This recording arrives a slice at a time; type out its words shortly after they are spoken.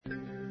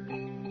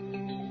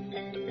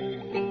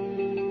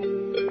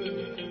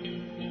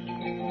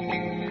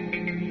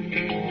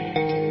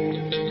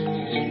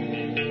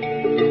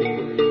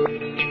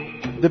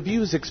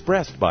views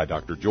expressed by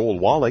Dr. Joel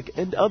Wallach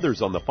and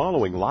others on the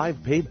following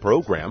live paid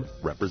program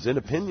represent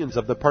opinions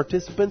of the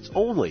participants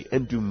only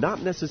and do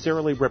not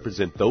necessarily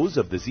represent those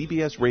of the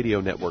ZBS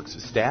Radio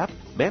Network's staff,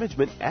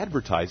 management,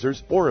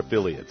 advertisers, or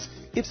affiliates.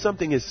 If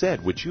something is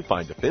said which you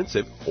find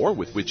offensive or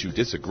with which you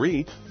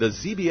disagree, the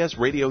ZBS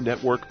Radio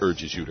Network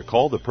urges you to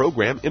call the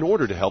program in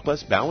order to help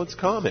us balance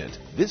comment.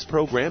 This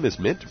program is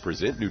meant to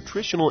present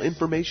nutritional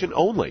information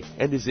only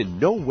and is in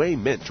no way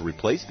meant to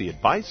replace the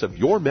advice of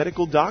your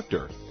medical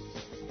doctor.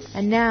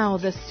 And now,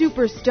 the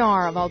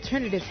superstar of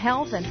alternative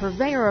health and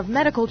purveyor of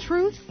medical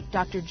truth,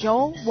 Dr.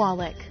 Joel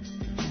Wallach.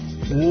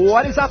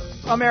 What is up,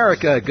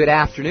 America? Good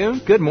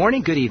afternoon, good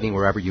morning, good evening,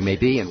 wherever you may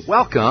be, and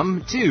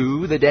welcome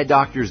to the Dead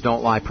Doctors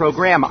Don't Lie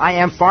program. I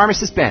am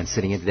Pharmacist Ben,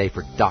 sitting in today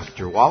for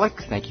Dr.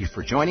 Wallach. Thank you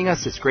for joining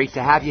us. It's great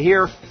to have you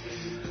here.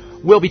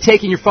 We'll be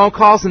taking your phone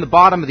calls in the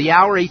bottom of the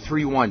hour.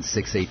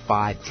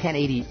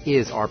 831-685-1080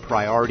 is our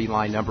priority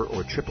line number,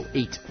 or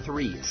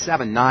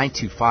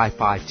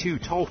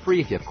 888-379-2552. Toll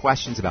free if you have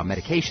questions about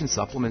medication,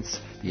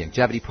 supplements, the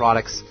longevity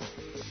products.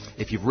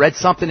 If you've read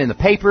something in the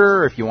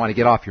paper, or if you want to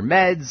get off your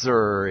meds,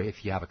 or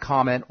if you have a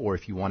comment, or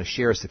if you want to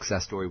share a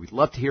success story, we'd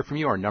love to hear from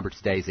you. Our number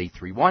today is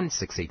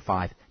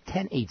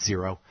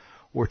 831-685-1080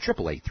 or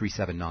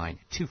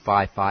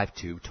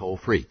 888-379-2552, toll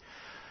free.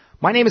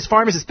 My name is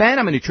Pharmacist Ben.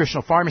 I'm a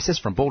nutritional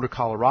pharmacist from Boulder,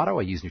 Colorado.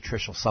 I use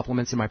nutritional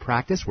supplements in my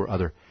practice where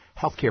other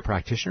healthcare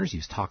practitioners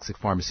use toxic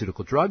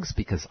pharmaceutical drugs,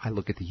 because I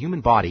look at the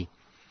human body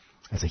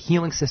as a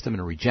healing system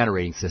and a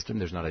regenerating system.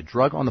 There's not a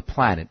drug on the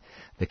planet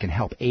that can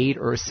help aid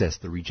or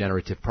assist the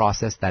regenerative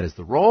process. That is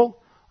the role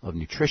of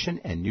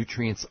nutrition and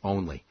nutrients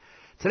only.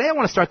 Today I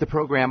want to start the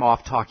program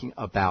off talking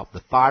about the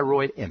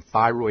thyroid and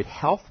thyroid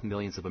health.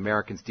 Millions of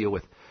Americans deal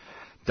with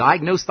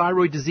diagnosed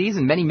thyroid disease,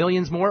 and many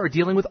millions more are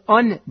dealing with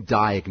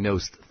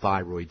undiagnosed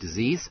thyroid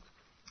disease.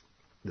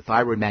 The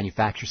thyroid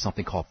manufactures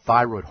something called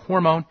thyroid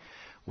hormone,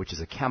 which is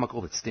a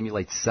chemical that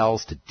stimulates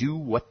cells to do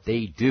what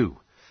they do.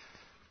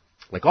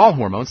 Like all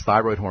hormones,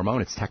 thyroid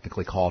hormone, it's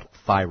technically called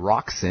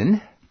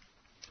thyroxine.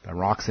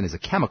 Thyroxine is a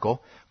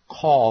chemical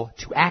call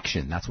to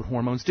action. That's what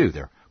hormones do.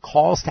 They're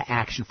calls to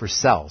action for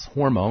cells.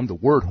 Hormone, the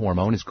word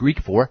hormone, is Greek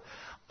for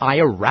I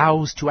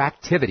arouse to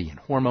activity. And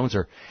hormones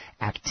are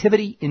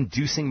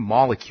activity-inducing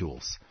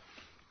molecules.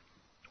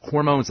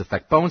 Hormones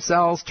affect bone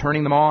cells,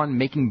 turning them on,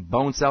 making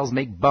bone cells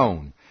make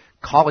bone.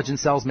 Collagen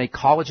cells make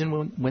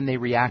collagen when they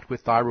react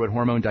with thyroid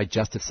hormone.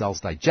 Digestive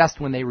cells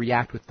digest when they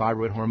react with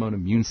thyroid hormone.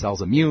 Immune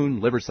cells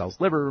immune. Liver cells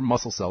liver.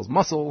 Muscle cells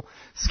muscle.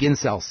 Skin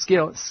cells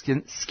skin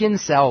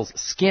cells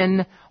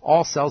skin.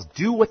 All cells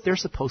do what they're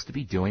supposed to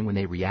be doing when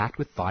they react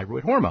with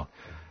thyroid hormone.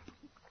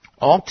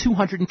 All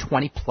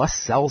 220 plus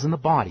cells in the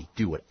body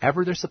do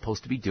whatever they're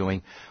supposed to be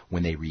doing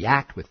when they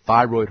react with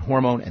thyroid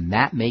hormone, and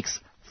that makes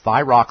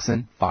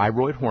thyroxine,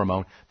 thyroid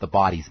hormone, the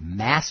body's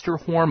master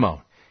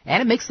hormone.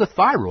 And it makes the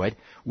thyroid,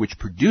 which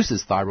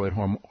produces thyroid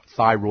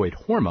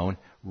hormone,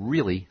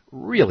 really,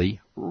 really,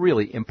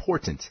 really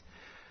important.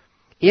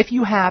 If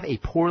you have a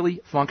poorly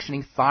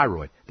functioning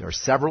thyroid, there are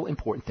several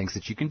important things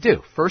that you can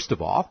do. First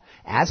of all,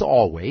 as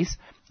always,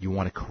 you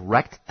want to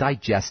correct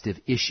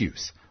digestive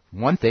issues.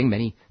 One thing,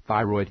 many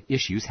thyroid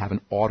issues have an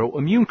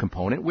autoimmune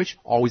component, which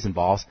always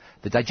involves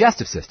the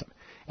digestive system.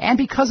 And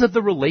because of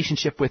the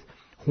relationship with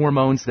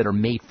hormones that are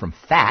made from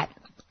fat,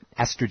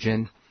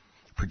 estrogen,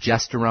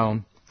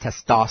 progesterone,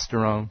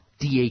 testosterone,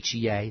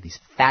 DHEA, these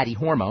fatty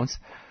hormones,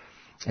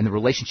 and the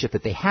relationship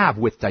that they have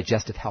with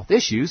digestive health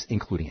issues,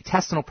 including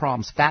intestinal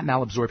problems, fat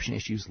malabsorption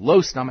issues,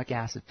 low stomach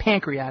acid,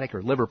 pancreatic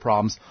or liver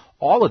problems,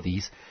 all of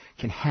these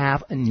can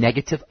have a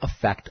negative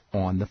effect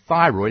on the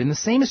thyroid. And the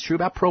same is true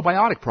about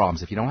probiotic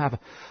problems. If you don't have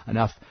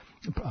enough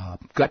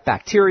gut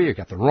bacteria, you've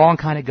got the wrong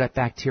kind of gut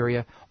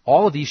bacteria,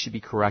 all of these should be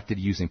corrected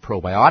using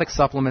probiotic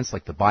supplements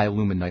like the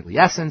Biolumin Nightly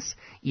Essence,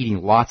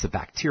 eating lots of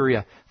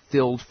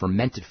bacteria-filled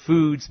fermented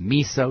foods,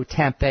 miso,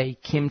 tempeh,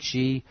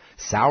 kimchi,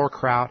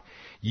 sauerkraut,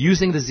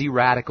 using the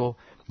Z-Radical,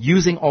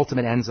 using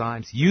Ultimate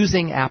Enzymes,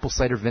 using apple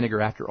cider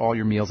vinegar after all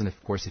your meals, and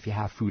of course if you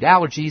have food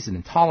allergies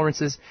and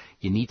intolerances,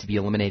 you need to be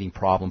eliminating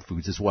problem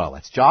foods as well.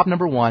 That's job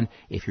number one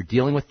if you're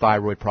dealing with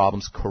thyroid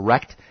problems,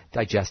 correct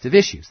digestive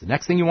issues. The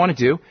next thing you want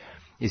to do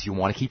is you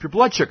want to keep your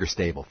blood sugar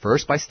stable,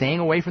 first by staying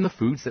away from the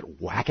foods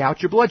that whack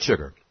out your blood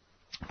sugar.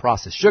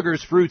 Processed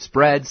sugars, fruits,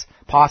 breads,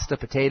 pasta,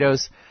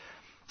 potatoes,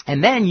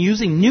 and then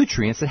using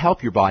nutrients that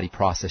help your body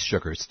process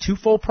sugar. It's a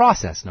twofold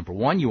process. Number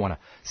one, you want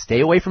to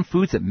stay away from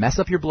foods that mess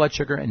up your blood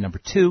sugar. And number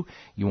two,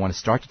 you want to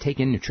start to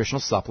take in nutritional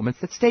supplements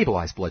that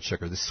stabilize blood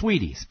sugar. The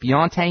Sweeties,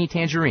 Beyond Tangy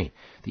Tangerine,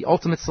 the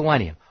Ultimate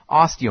Selenium,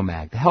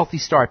 Osteomag, the Healthy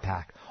Start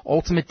Pack,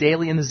 Ultimate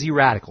Daily, and the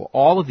Z-Radical.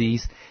 All of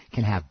these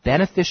can have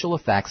beneficial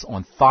effects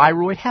on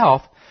thyroid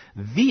health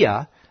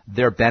via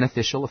their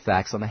beneficial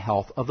effects on the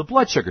health of the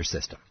blood sugar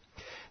system.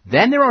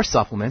 Then there are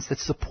supplements that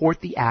support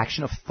the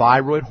action of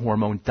thyroid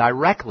hormone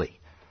directly.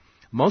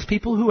 Most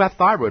people who have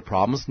thyroid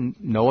problems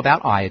know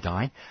about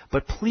iodine,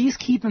 but please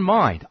keep in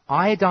mind,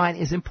 iodine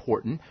is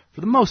important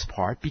for the most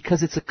part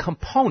because it's a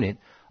component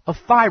of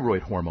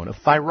thyroid hormone, of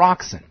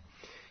thyroxine.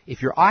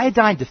 If you're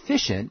iodine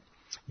deficient,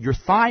 your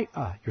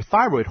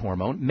thyroid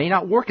hormone may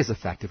not work as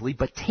effectively,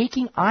 but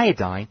taking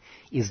iodine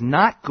is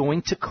not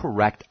going to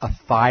correct a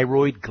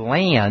thyroid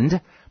gland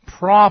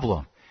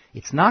problem.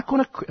 It's not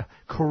going to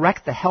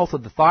correct the health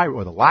of the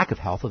thyroid or the lack of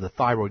health of the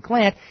thyroid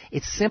gland.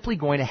 It's simply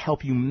going to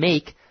help you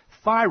make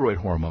thyroid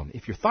hormone.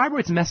 If your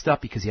thyroid's messed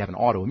up because you have an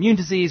autoimmune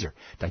disease or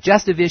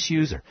digestive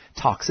issues or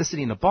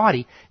toxicity in the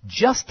body,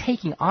 just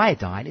taking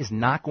iodine is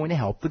not going to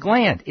help the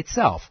gland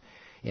itself.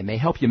 It may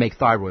help you make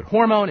thyroid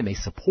hormone. It may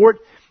support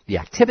the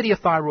activity of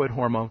thyroid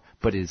hormone,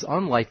 but it is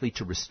unlikely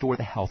to restore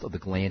the health of the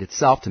gland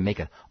itself to make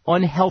an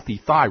unhealthy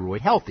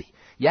thyroid healthy.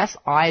 Yes,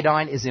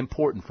 iodine is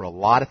important for a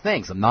lot of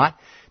things. I'm not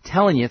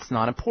telling you it's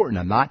not important.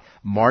 I'm not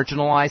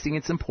marginalizing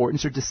its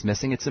importance or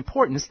dismissing its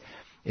importance.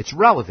 It's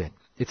relevant.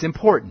 It's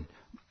important.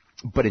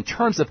 But in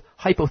terms of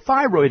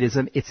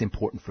hypothyroidism, it's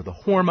important for the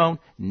hormone,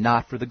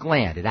 not for the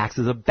gland. It acts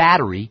as a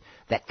battery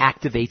that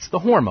activates the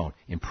hormone,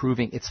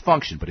 improving its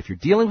function. But if you're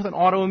dealing with an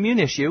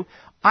autoimmune issue,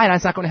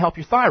 iodine's not going to help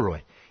your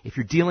thyroid. If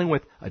you're dealing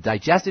with a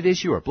digestive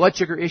issue or blood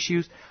sugar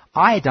issues,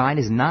 iodine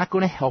is not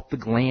going to help the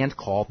gland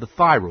called the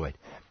thyroid.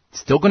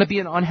 It's still going to be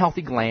an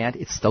unhealthy gland.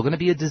 It's still going to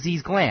be a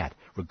diseased gland,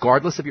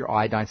 regardless of your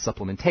iodine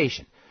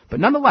supplementation. But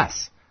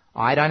nonetheless,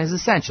 iodine is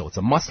essential. It's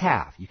a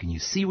must-have. You can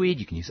use seaweed.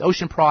 You can use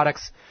ocean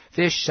products,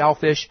 fish,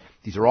 shellfish.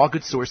 These are all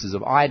good sources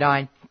of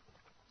iodine.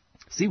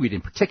 Seaweed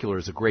in particular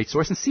is a great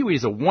source, and seaweed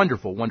is a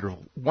wonderful,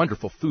 wonderful,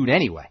 wonderful food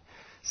anyway.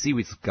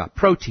 Seaweed's got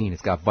protein.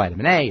 It's got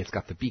vitamin A. It's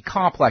got the B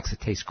complex. It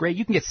tastes great.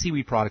 You can get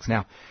seaweed products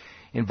now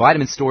in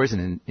vitamin stores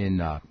and in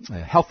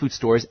health food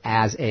stores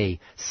as a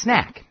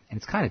snack. And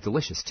it's kind of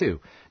delicious, too.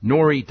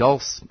 Nori,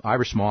 dulse,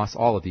 Irish moss,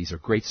 all of these are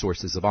great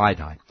sources of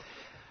iodine.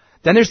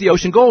 Then there's the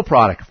Ocean Gold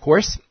product, of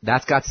course.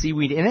 That's got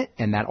seaweed in it,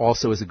 and that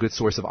also is a good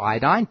source of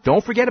iodine.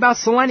 Don't forget about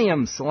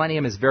selenium.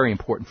 Selenium is very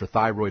important for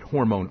thyroid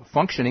hormone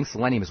functioning.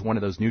 Selenium is one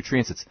of those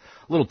nutrients that's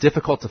a little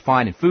difficult to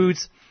find in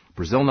foods.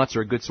 Brazil nuts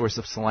are a good source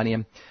of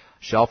selenium.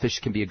 Shellfish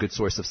can be a good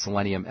source of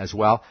selenium as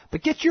well.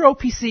 But get your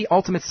OPC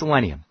Ultimate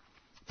Selenium.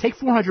 Take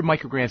 400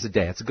 micrograms a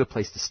day. That's a good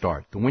place to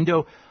start. The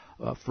window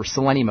for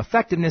selenium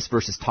effectiveness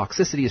versus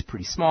toxicity is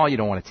pretty small. You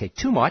don't want to take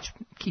too much.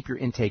 Keep your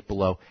intake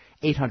below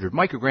 800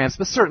 micrograms,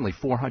 but certainly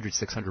 400,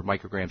 600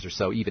 micrograms or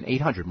so, even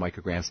 800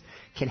 micrograms,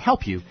 can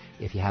help you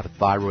if you have a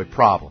thyroid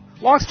problem.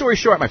 Long story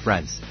short, my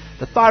friends,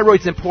 the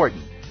thyroid's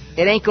important.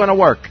 It ain't going to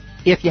work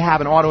if you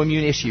have an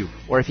autoimmune issue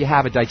or if you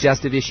have a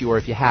digestive issue or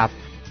if you have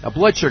a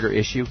blood sugar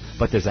issue,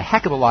 but there's a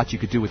heck of a lot you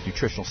could do with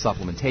nutritional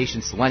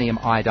supplementation, selenium,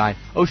 iodine,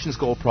 Ocean's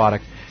Gold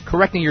product,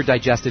 correcting your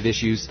digestive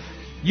issues,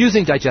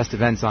 using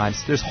digestive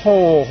enzymes. There's a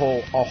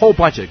whole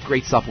bunch of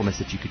great supplements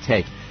that you could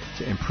take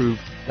to improve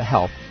the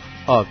health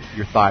of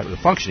your thyroid, the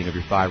functioning of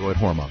your thyroid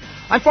hormone.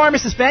 I'm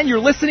Pharmacist Ben. You're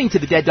listening to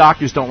the Dead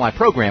Doctors Don't Lie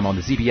program on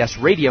the ZBS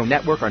Radio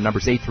Network. Our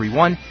number's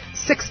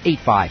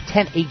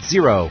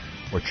 831-685-1080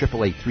 or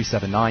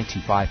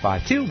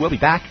 888-379-2552. We'll be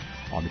back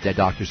on the Dead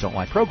Doctors Don't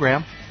Lie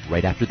program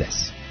right after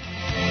this.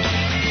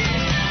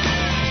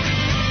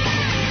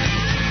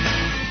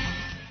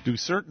 Do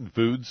certain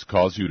foods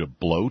cause you to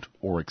bloat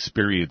or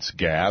experience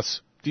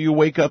gas? Do you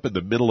wake up in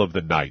the middle of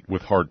the night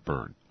with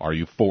heartburn? Are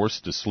you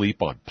forced to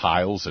sleep on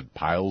piles and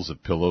piles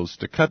of pillows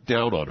to cut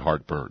down on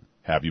heartburn?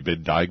 Have you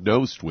been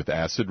diagnosed with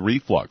acid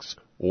reflux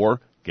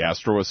or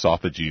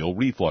gastroesophageal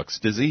reflux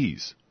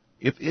disease?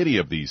 If any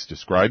of these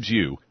describes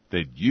you,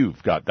 then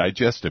you've got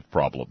digestive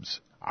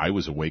problems. I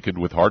was awakened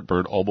with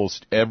heartburn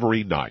almost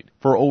every night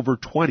for over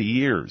 20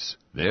 years.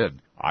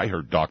 Then I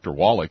heard Dr.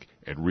 Wallach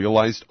and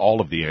realized all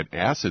of the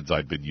antacids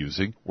I'd been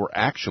using were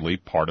actually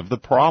part of the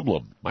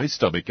problem. My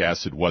stomach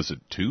acid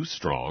wasn't too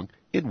strong.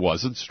 It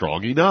wasn't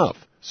strong enough.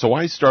 So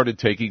I started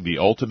taking the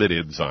Ultimate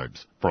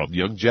Enzymes from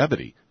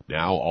Youngevity.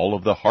 Now all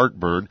of the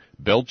heartburn,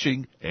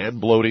 belching, and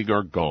bloating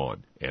are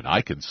gone, and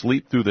I can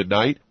sleep through the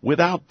night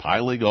without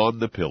piling on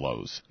the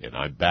pillows. And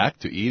I'm back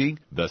to eating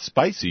the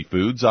spicy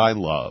foods I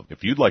love.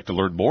 If you'd like to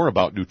learn more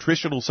about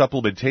nutritional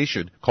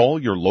supplementation,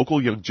 call your local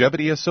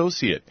Youngevity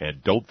associate,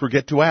 and don't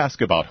forget to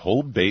ask about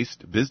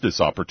home-based business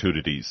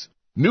opportunities.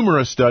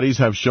 Numerous studies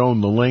have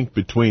shown the link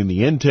between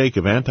the intake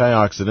of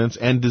antioxidants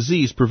and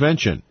disease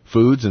prevention.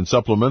 Foods and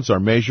supplements are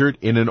measured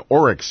in an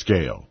ORAC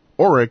scale.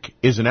 ORAC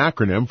is an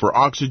acronym for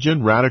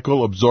Oxygen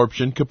Radical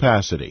Absorption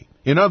Capacity.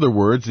 In other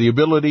words, the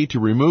ability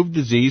to remove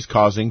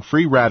disease-causing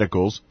free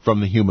radicals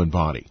from the human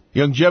body.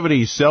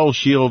 Youngevity's Cell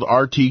Shield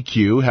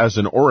RTQ has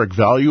an ORAC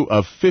value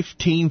of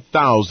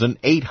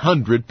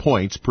 15,800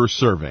 points per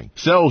serving.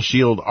 Cell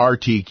Shield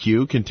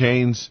RTQ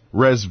contains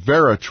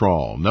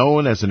resveratrol,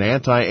 known as an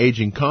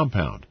anti-aging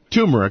compound.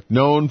 Turmeric,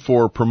 known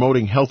for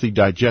promoting healthy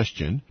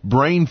digestion,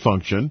 brain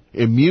function,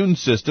 immune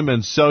system,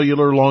 and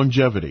cellular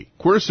longevity.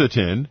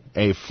 Quercetin,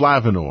 a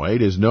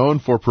flavonoid, is known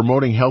for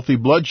promoting healthy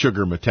blood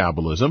sugar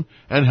metabolism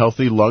and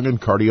healthy lung and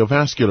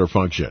cardiovascular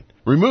function.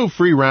 Remove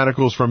free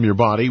radicals from your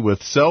body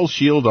with Cell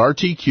Shield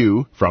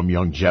RTQ from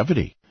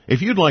Youngevity.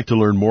 If you'd like to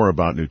learn more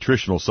about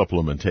nutritional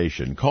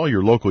supplementation, call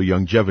your local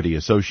Youngevity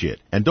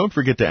associate. And don't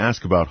forget to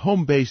ask about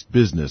home-based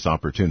business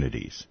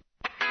opportunities.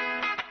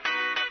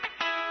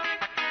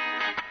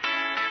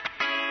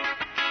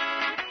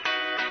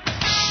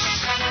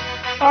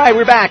 All right,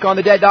 we're back on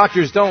the Dead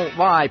Doctors Don't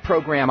Lie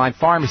program. I'm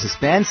Pharmacist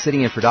Ben,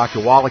 sitting in for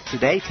Dr. Wallach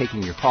today,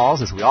 taking your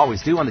calls, as we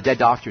always do on the Dead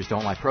Doctors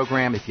Don't Lie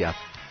program. If you have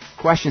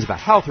questions about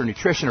health or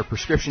nutrition or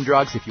prescription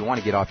drugs, if you want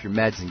to get off your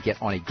meds and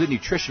get on a good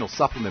nutritional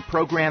supplement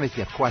program, if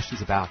you have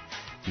questions about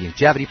the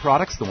Ingevity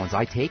products, the ones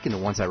I take and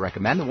the ones I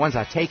recommend, the ones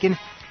I've taken,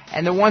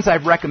 and the ones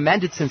I've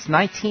recommended since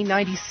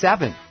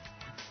 1997.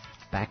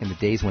 Back in the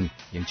days when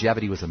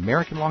Ingevity was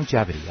American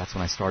Longevity. That's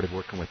when I started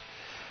working with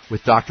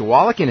Dr.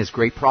 Wallach and his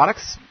great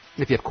products.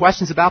 If you have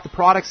questions about the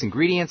products,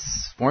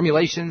 ingredients,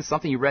 formulations,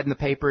 something you read in the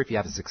paper, if you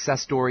have a success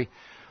story,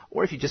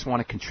 or if you just want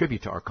to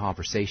contribute to our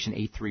conversation,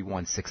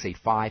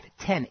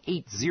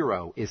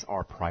 831-685-1080 is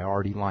our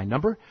priority line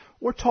number,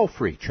 or toll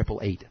free,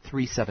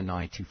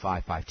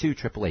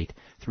 888-379-2552,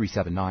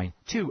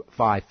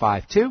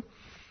 888-379-2552.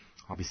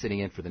 I'll be sitting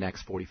in for the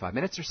next 45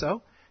 minutes or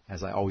so,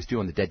 as I always do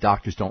on the Dead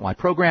Doctors Don't Lie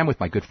program,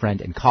 with my good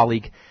friend and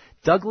colleague,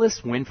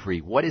 Douglas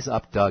Winfrey. What is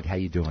up, Doug? How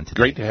you doing today?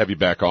 Great to have you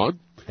back on.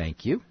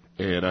 Thank you.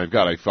 And I've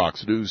got a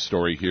Fox News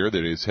story here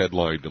that is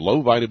headlined,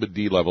 Low Vitamin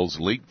D Levels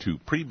Linked to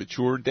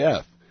Premature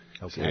Death.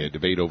 Okay. And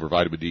debate over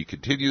vitamin D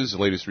continues. The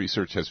latest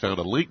research has found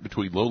a link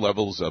between low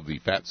levels of the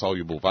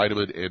fat-soluble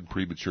vitamin and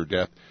premature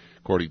death,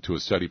 according to a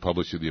study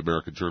published in the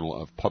American Journal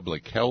of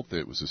Public Health.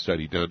 It was a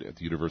study done at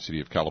the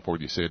University of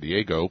California, San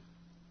Diego.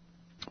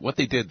 What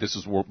they did, this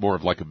is more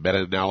of like a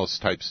meta-analysis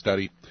type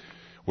study,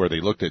 where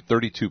they looked at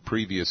 32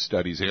 previous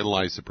studies,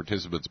 analyzed the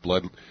participants'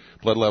 blood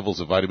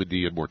levels of vitamin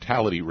D and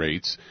mortality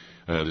rates.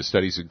 The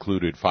studies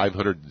included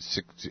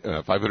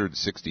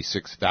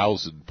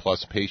 566,000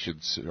 plus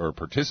patients or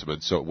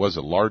participants, so it was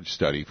a large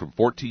study from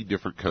 14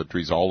 different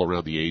countries, all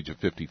around the age of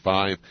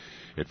 55.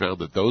 It found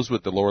that those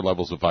with the lower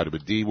levels of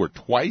vitamin D were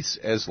twice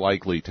as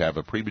likely to have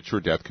a premature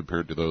death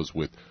compared to those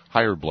with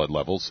higher blood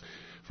levels.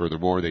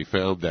 Furthermore, they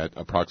found that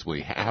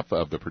approximately half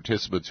of the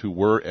participants who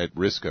were at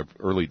risk of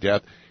early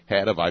death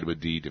had a vitamin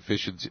D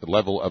deficiency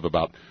level of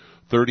about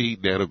 30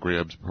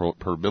 nanograms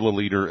per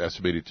milliliter.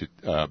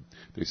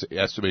 They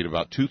estimate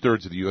about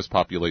 2/3 of the U.S.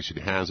 population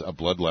has a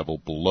blood level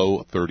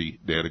below 30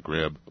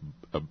 nanogram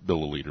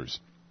milliliters.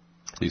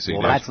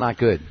 Well, that's not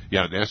good.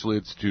 Yeah, National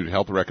Institute of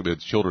Health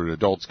recommends children and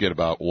adults get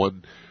about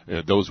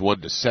those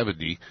 1 to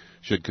 70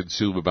 should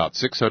consume about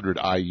 600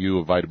 IU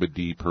of vitamin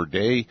D per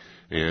day,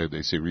 and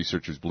they say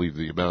researchers believe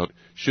the amount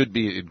should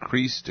be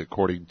increased,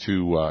 according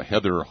to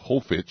Heather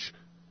Holfich.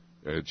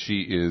 And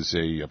she is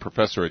a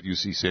professor at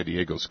UC San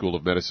Diego School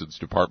of Medicine's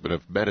Department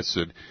of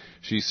Medicine.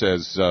 She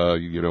says,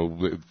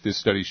 this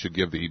study should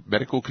give the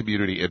medical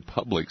community and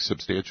public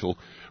substantial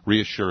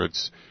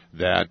reassurance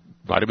that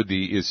vitamin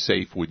D is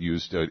safe when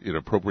used in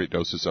appropriate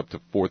doses up to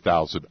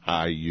 4,000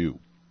 IU.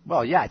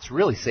 Well, yeah, it's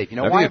really safe. You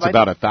know I why? think it's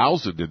about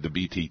 1,000 in the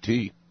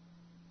BTT.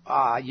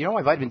 You know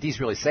why vitamin D is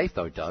really safe,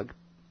 though, Doug?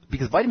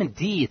 Because vitamin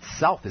D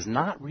itself is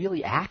not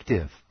really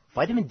active.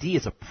 Vitamin D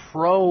is a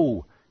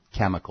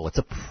pro-chemical. It's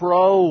a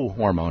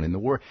pro-hormone. In the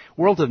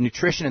world of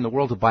nutrition, in the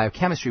world of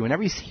biochemistry,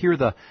 whenever you hear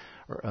the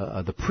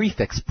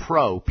prefix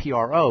pro,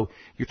 P-R-O,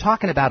 you're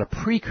talking about a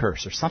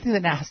precursor, something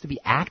that now has to be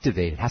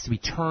activated, has to be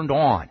turned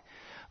on.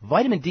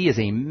 Vitamin D is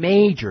a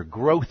major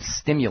growth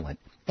stimulant,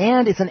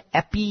 and it's an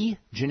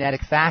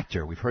epigenetic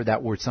factor. We've heard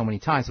that word so many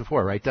times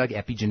before, right, Doug?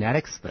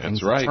 Epigenetics, the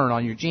things that turn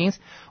on your genes.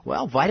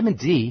 Well, vitamin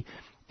D,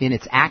 in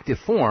its active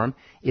form,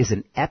 is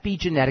an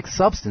epigenetic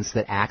substance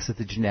that acts at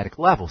the genetic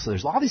level. So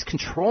there's all these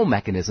control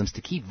mechanisms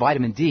to keep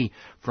vitamin D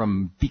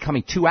from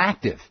becoming too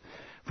active,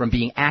 from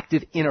being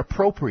active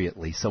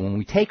inappropriately. So when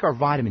we take our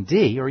vitamin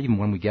D, or even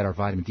when we get our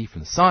vitamin D from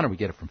the sun or we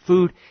get it from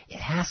food, it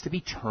has to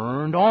be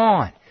turned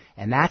on.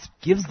 And that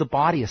gives the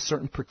body a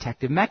certain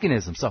protective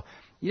mechanism. So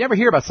you never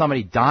hear about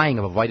somebody dying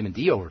of a vitamin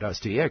D overdose,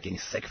 do you? Or getting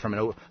sick from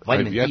a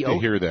vitamin D overdose. I've yet to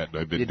hear that.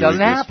 I've been doing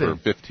this for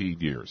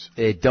 15 years.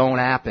 It don't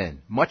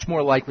happen. Much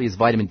more likely is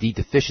vitamin D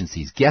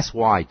deficiencies. Guess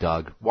why,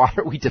 Doug? Why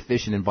are we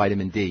deficient in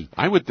vitamin D?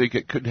 I would think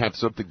it could have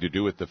something to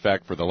do with the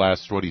fact for the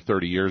last 20,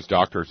 30 years,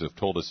 doctors have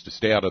told us to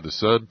stay out of the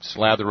sun,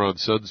 slather on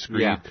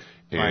sunscreen,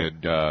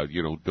 and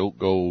don't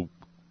go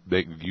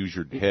use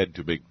your head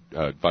to make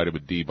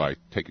vitamin D by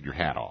taking your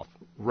hat off.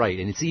 Right,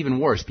 and it's even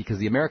worse because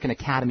the American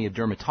Academy of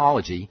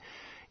Dermatology,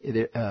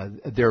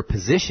 their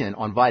position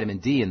on vitamin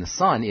D in the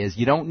sun is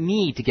you don't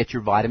need to get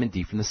your vitamin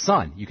D from the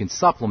sun. You can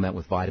supplement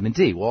with vitamin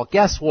D. Well,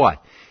 guess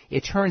what?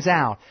 It turns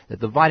out that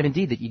the vitamin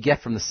D that you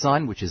get from the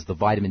sun, which is the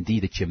vitamin D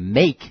that you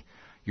make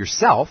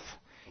yourself,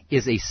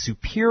 is a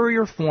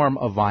superior form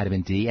of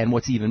vitamin D. And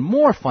what's even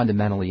more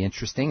fundamentally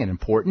interesting and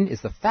important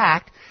is the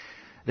fact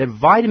that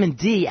vitamin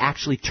D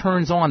actually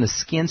turns on the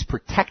skin's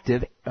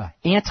protective,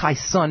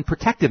 anti-sun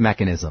protective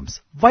mechanisms.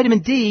 Vitamin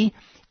D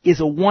is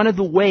one of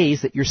the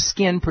ways that your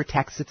skin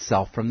protects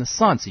itself from the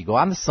sun. So you go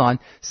out in the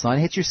sun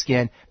hits your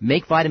skin,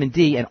 make vitamin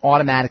D, and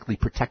automatically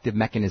protective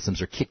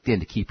mechanisms are kicked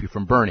in to keep you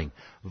from burning.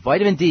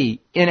 Vitamin D,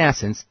 in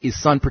essence,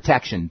 is sun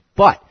protection,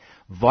 but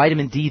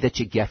vitamin D that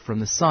you get from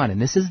the sun.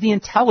 And this is the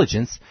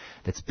intelligence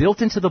that's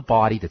built into the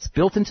body, that's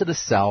built into the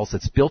cells,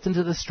 that's built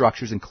into the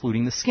structures,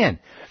 including the skin.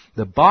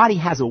 The body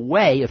has a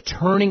way of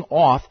turning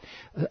off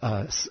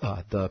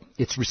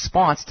its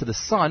response to the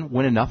sun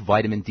when enough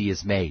vitamin D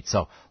is made.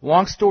 So,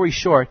 long story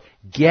short,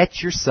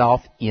 get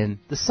yourself in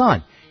the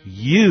sun.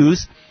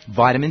 Use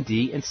vitamin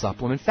D in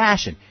supplement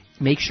fashion.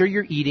 Make sure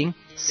you're eating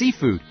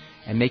seafood,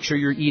 and make sure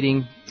you're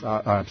eating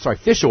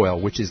fish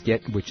oil, which is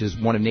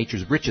one of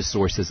nature's richest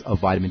sources of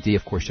vitamin D.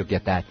 Of course, you'll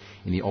get that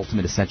in the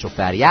Ultimate Essential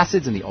Fatty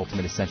Acids and the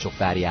Ultimate Essential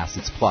Fatty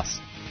Acids Plus.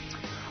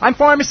 I'm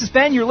Pharmacist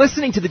Ben. You're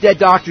listening to the Dead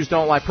Doctors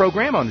Don't Lie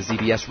program on the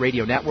ZBS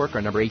Radio Network.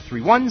 Our number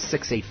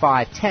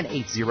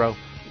 831-685-1080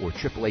 or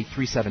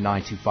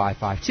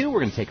 888-379-2552. We're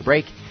going to take a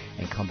break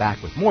and come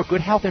back with more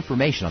good health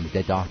information on the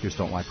Dead Doctors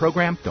Don't Lie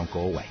program. Don't go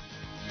away.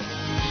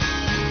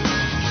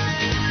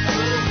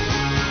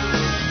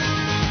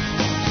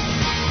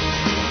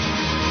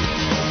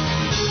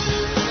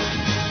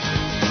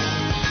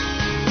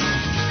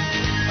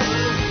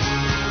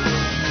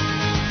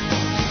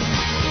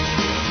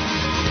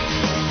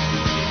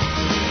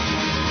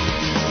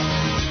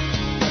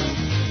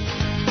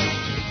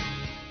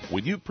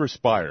 When you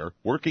perspire,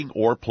 working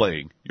or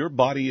playing, your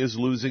body is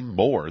losing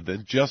more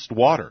than just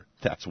water.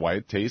 That's why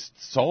it tastes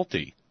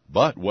salty.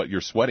 But what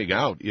you're sweating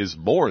out is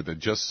more than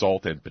just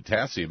salt and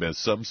potassium, as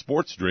some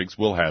sports drinks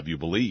will have you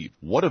believe.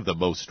 One of the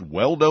most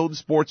well-known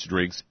sports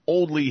drinks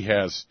only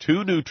has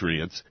 2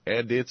 nutrients,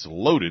 and it's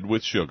loaded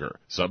with sugar.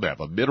 Some have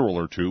a mineral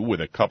or 2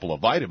 with a couple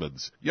of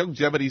vitamins.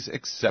 Youngevity's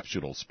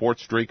exceptional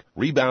sports drink,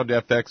 Rebound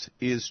FX,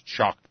 is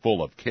chock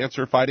full of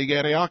cancer-fighting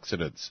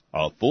antioxidants,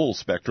 a full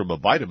spectrum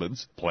of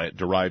vitamins,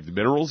 plant-derived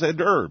minerals,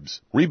 and herbs.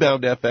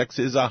 Rebound FX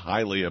is a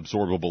highly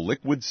absorbable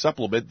liquid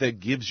supplement that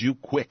gives you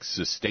quick,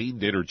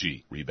 sustained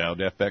energy. Rebound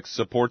FX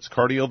supports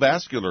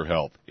cardiovascular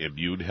health,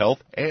 immune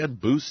health,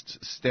 and boosts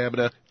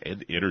stamina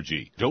and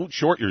energy. Don't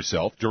short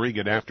yourself during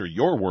and after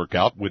your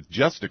workout with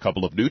just a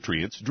couple of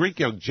nutrients. Drink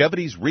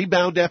Youngevity's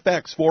Rebound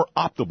FX for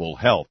optimal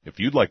health. If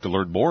you'd like to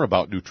learn more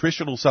about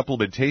nutritional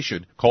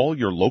supplementation, call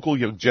your local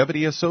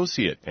Youngevity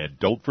associate, and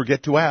don't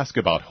forget to ask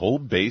about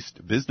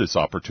home-based business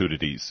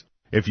opportunities.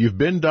 If you've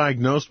been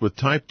diagnosed with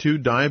type 2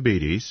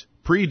 diabetes,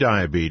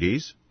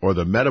 prediabetes, or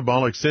the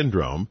metabolic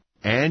syndrome,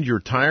 and you're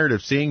tired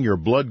of seeing your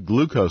blood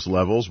glucose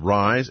levels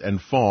rise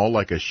and fall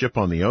like a ship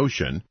on the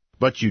ocean,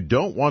 but you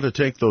don't want to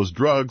take those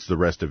drugs the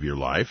rest of your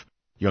life,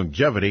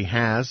 Youngevity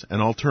has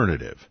an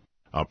alternative.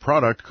 A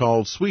product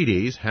called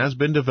Sweeties has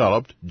been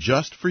developed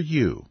just for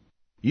you.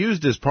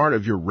 Used as part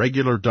of your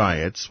regular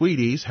diet,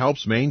 Sweeties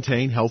helps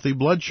maintain healthy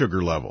blood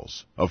sugar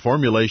levels, a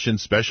formulation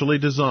specially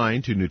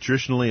designed to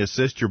nutritionally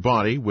assist your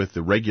body with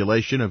the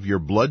regulation of your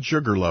blood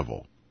sugar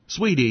level.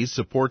 Sweeties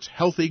supports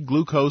healthy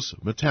glucose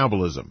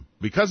metabolism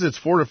because it's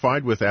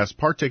fortified with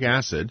aspartic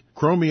acid,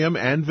 chromium,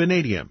 and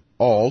vanadium,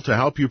 all to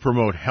help you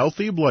promote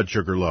healthy blood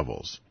sugar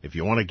levels. If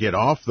you want to get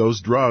off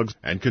those drugs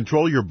and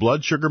control your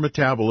blood sugar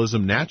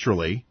metabolism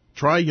naturally,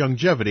 try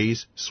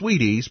Youngevity's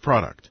Sweeties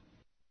product.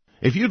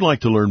 If you'd like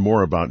to learn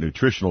more about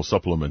nutritional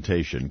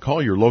supplementation,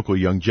 call your local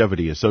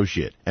Youngevity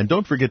associate, and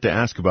don't forget to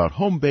ask about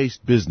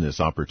home-based business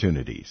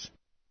opportunities.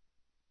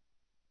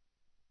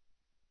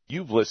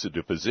 You've listened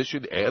to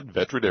physician and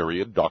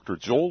veterinarian Dr.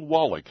 Joel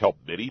Wallach help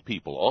many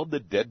people on the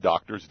Dead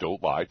Doctors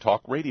Don't Lie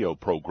talk radio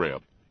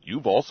program.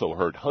 You've also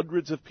heard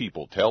hundreds of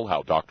people tell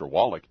how Dr.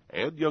 Wallach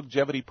and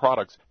Youngevity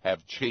products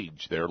have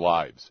changed their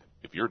lives.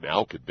 If you're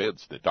now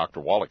convinced that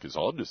Dr. Wallach is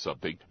onto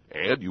something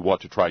and you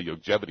want to try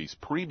Youngevity's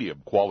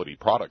premium quality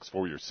products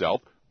for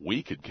yourself,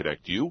 we can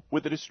connect you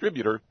with a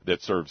distributor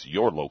that serves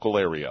your local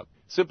area.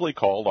 Simply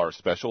call our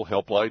special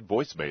helpline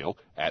voicemail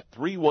at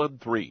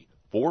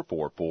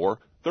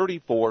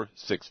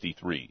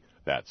 313-444-3463.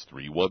 That's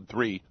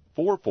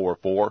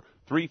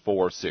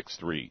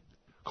 313-444-3463.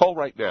 Call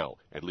right now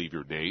and leave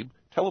your name,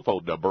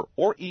 telephone number,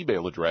 or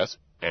email address,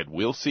 and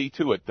we'll see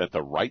to it that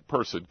the right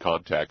person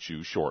contacts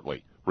you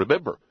shortly.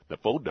 Remember, the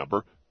phone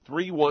number,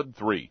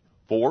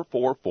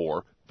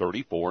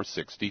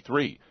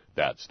 313-444-3463.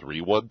 That's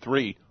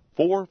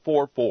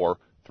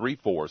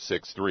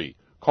 313-444-3463.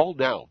 Call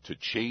now to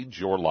change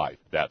your life.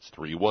 That's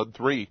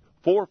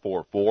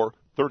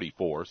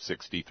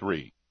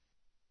 313-444-3463.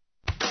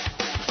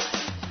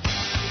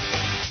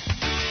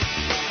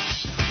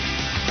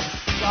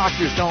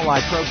 Doctors Don't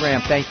Lie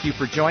program. Thank you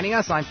for joining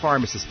us. I'm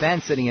Pharmacist Ben,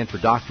 sitting in for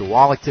Dr.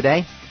 Wallach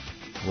today,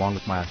 along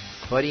with my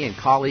buddy and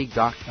colleague,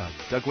 Doug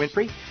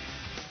Winfrey.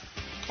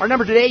 Our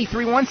number today,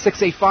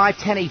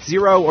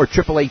 31685-1080 or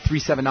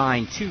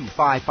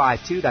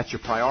 888-379-2552. That's your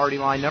priority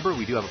line number.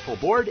 We do have a full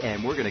board,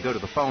 and we're going to go to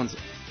the phones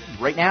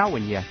right now.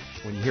 When you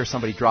hear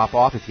somebody drop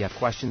off, if you have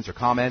questions or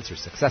comments or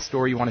success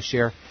story you want to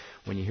share,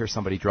 when you hear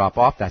somebody drop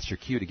off, that's your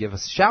cue to give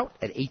us a shout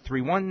at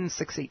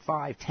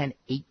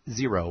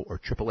 831-685-1080 or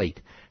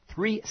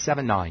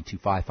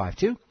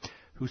 888-379-2552.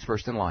 Who's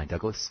first in line,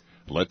 Douglas?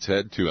 Let's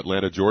head to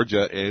Atlanta,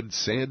 Georgia, and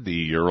Sandy,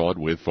 you're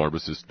on with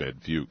Pharmacist Ben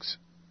Fuchs.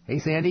 Hey,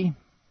 Sandy.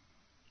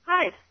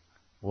 Hi.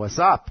 What's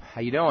up?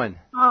 How you doing?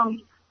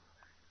 I'm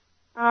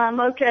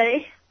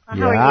okay.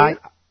 How are you?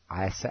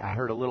 I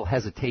heard a little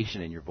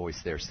hesitation in your voice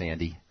there,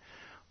 Sandy.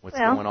 What's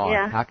going on?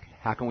 Yeah.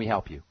 How can we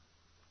help you?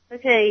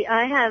 Okay,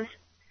 I'm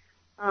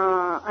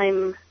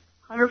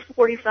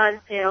 145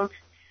 pounds.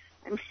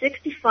 I'm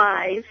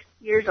 65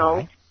 years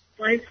old.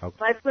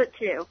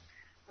 5'2".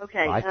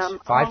 Okay.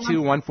 5'2",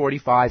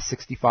 145,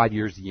 65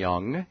 years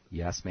young.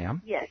 Yes,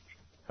 ma'am. Yes.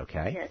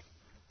 Okay. Yes.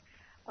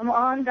 I'm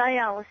on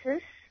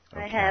dialysis.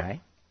 Okay. I have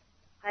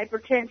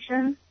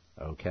hypertension.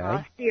 Okay.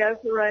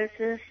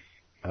 Osteoporosis.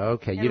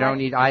 Okay. You don't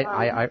need.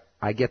 I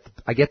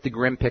get the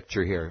grim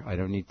picture here. I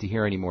don't need to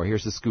hear any more.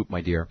 Here's the scoop,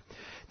 my dear.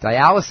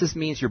 Dialysis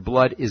means your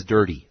blood is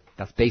dirty.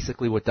 That's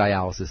basically what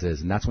dialysis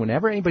is. And that's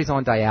whenever anybody's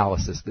on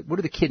dialysis, what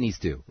do the kidneys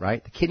do,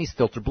 right? The kidneys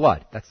filter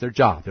blood. That's their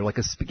job. They're like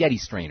a spaghetti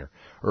strainer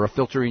or a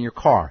filter in your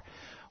car.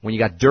 When you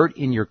got dirt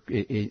in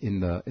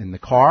the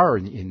car or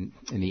in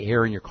the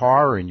air in your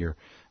car or in your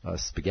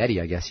spaghetti,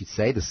 I guess you'd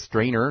say, the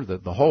strainer,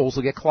 the holes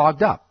will get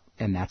clogged up.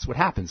 And that's what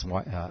happens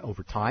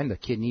over time. The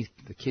kidney's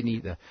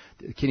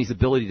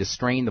ability to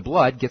strain the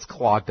blood gets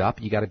clogged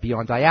up. You got to be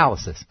on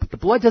dialysis. But the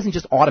blood doesn't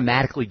just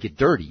automatically get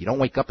dirty. You don't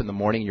wake up in the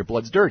morning and your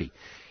blood's dirty.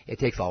 It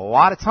takes a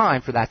lot of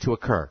time for that to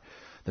occur.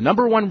 The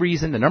number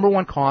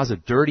one cause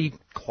of dirty,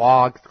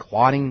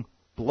 clotting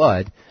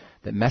blood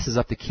that messes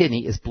up the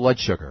kidney is blood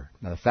sugar.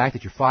 Now, the fact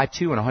that you're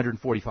 5'2" and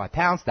 145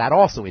 pounds, that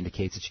also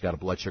indicates that you got a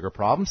blood sugar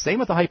problem. Same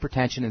with the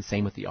hypertension and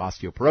same with the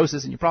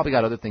osteoporosis, and you probably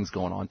got other things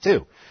going on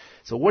too.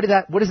 So what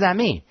does that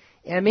mean?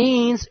 It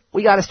means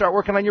we got to start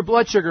working on your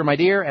blood sugar, my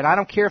dear. And I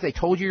don't care if they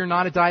told you you're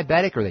not a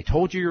diabetic or they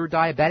told you you're a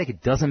diabetic.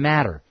 It doesn't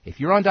matter. If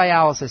you're on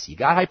dialysis, you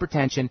got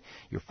hypertension,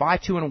 you're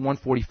 5'2" and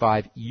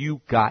 145,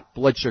 you got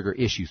blood sugar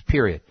issues,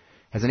 period.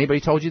 Has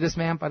anybody told you this,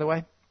 ma'am, by the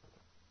way?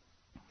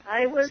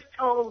 I was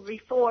told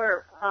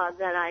before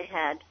that I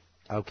had.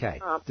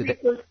 Okay.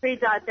 Was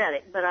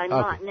pre-diabetic, but I'm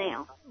not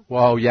now.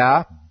 Well,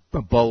 yeah.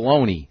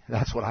 Baloney.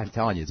 That's what I'm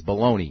telling you. It's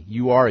baloney.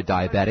 You are a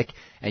diabetic,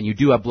 and you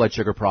do have blood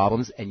sugar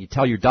problems, and you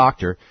tell your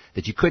doctor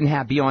that you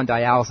couldn't be on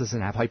dialysis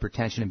and have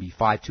hypertension and be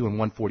 5'2" and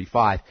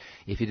 145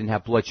 if you didn't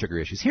have blood sugar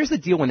issues. Here's the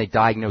deal when they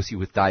diagnose you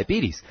with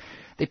diabetes.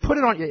 They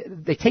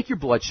take your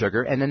blood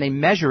sugar and then they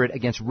measure it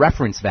against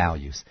reference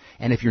values.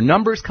 And if your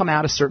numbers come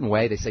out a certain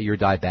way, they say you're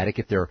diabetic.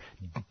 If they're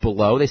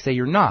below, they say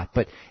you're not.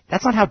 But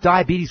that's not how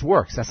diabetes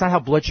works. That's not how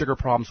blood sugar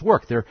problems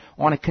work. They're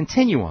on a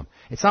continuum.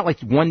 It's not like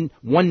one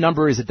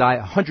number is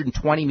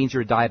 120 means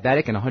you're a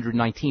diabetic and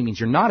 119 means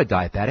you're not a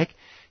diabetic.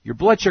 Your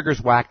blood sugar's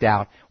whacked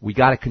out. We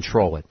got to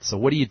control it. So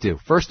what do?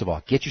 First of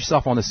all, get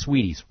yourself on the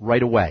Sweeties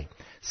right away.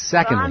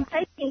 Secondly,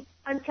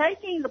 I'm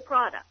taking the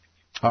product.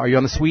 Are you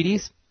on the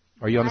Sweeties?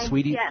 Are you on the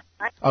Sweeties? Yes.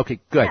 Okay,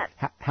 good.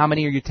 Yes. How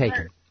many are you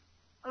taking?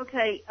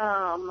 Okay,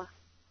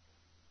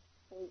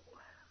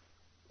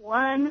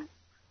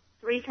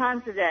 3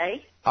 times a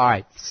day. All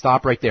right,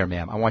 stop right there,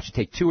 ma'am. I want you to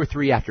take 2 or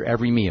 3 after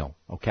every meal,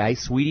 okay?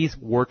 Sweeties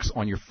works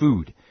on your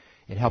food.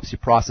 It helps you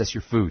process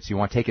your food, so you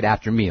want to take it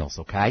after meals,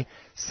 okay?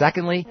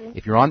 Secondly,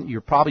 if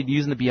you're probably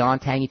using the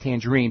Beyond Tangy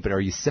Tangerine, but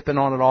are you sipping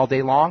on it all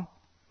day long?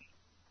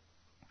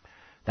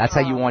 That's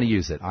how you want to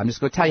use it. I'm just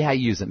going to tell you how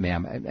you use it,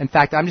 ma'am. In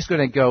fact, I'm just going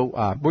to go,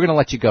 we're going to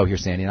let you go here,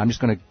 Sandy, and I'm just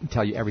going to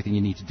tell you everything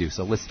you need to do.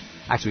 So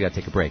actually we got to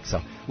take a break.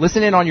 So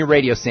listen in on your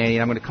radio, Sandy,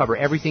 and I'm going to cover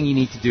everything you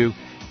need to do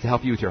to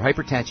help you with your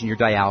hypertension, your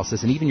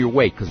dialysis, and even your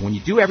weight. Because when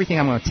you do everything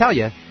I'm going to tell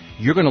you,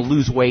 you're going to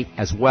lose weight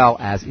as well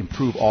as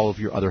improve all of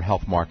your other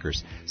health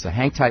markers. So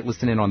hang tight,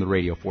 listen in on the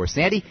radio for us.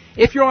 Sandy,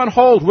 if you're on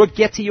hold, we'll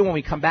get to you when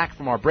we come back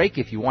from our break.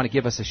 If you want to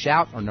give us a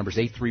shout, our number's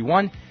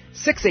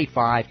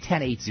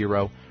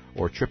 831-685-1080.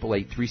 or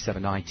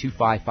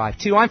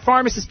 888-379-2552. I'm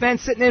Pharmacist Ben,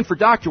 sitting in for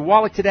Dr.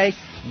 Wallach today.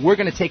 We're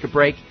going to take a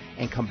break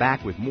and come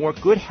back with more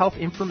good health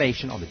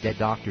information on the Dead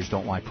Doctors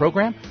Don't Lie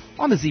program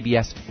on the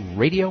ZBS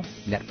Radio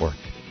Network.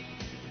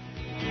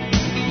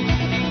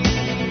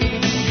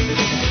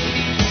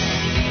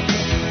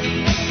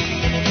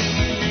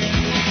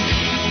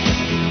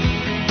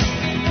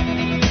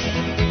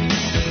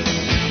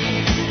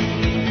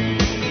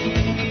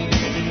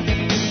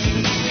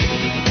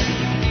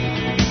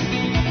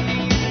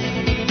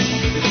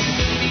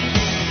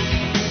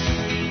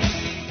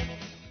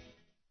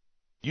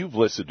 You've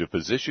listened to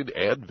physician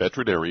and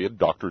veterinarian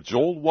Dr.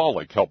 Joel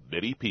Wallach help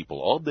many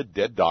people on the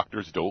Dead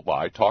Doctors Don't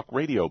Lie talk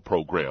radio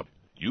program.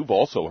 You've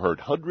also heard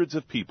hundreds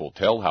of people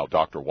tell how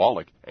Dr.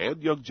 Wallach and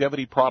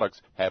Youngevity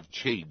products have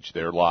changed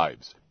their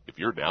lives. If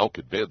you're now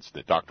convinced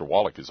that Dr.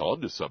 Wallach is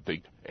onto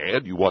something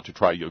and you want to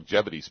try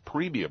Youngevity's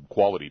premium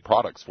quality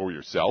products for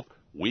yourself,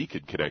 we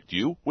can connect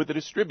you with a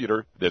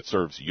distributor that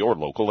serves your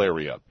local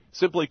area.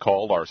 Simply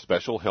call our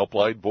special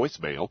helpline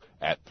voicemail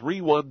at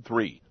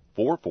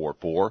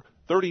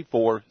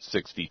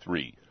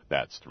 313-444-3463.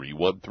 That's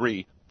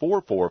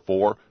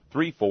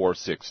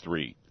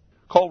 313-444-3463.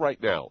 Call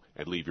right now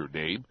and leave your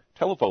name,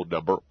 telephone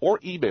number, or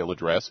email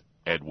address,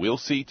 and we'll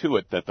see to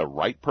it that the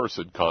right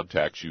person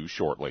contacts you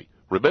shortly.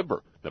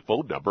 Remember, the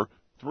phone number,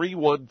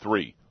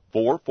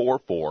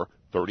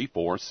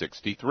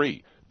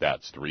 313-444-3463.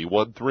 That's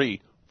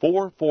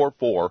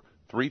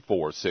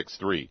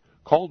 313-444-3463.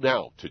 Call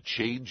now to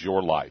change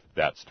your life.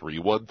 That's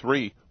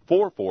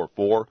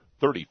 313-444-3463.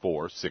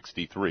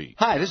 3463.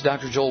 Hi, this is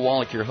Dr. Joel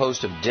Wallach, your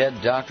host of Dead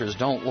Doctors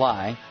Don't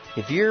Lie.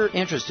 If you're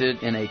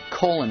interested in a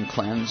colon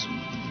cleanse,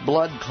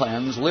 blood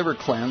cleanse, liver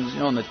cleanse,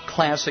 in the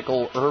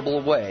classical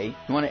herbal way,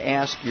 you want to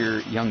ask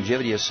your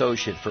Youngevity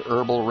associate for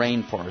Herbal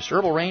Rainforest.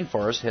 Herbal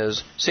Rainforest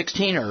has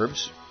 16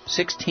 herbs,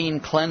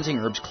 16 cleansing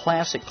herbs,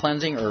 classic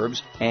cleansing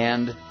herbs,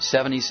 and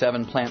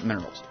 77 plant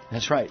minerals.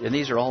 That's right, and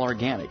these are all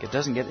organic. It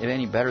doesn't get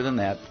any better than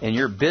that. In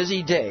your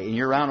busy day, and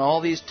you're around all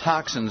these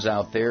toxins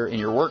out there in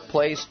your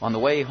workplace, on the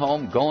way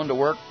home, going to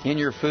work, in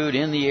your food,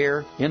 in the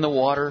air, in the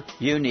water,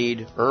 you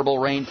need Herbal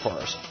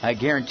Rainforest. I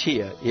guarantee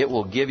you, it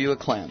will give you a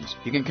cleanse.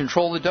 You can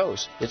control the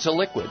dose. It's a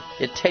liquid.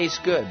 It tastes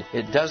good.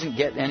 It doesn't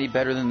get any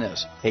better than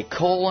this. A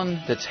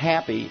colon that's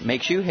happy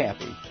makes you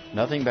happy.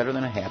 Nothing better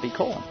than a happy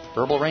colon.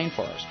 Herbal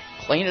Rainforest.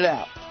 Clean it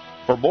out.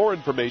 For more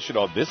information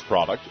on this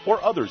product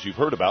or others you've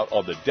heard about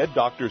on the Dead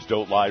Doctors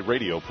Don't Lie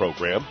radio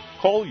program,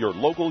 call your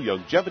local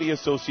Youngevity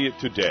associate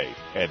today.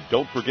 And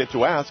don't forget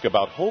to ask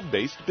about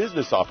home-based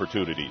business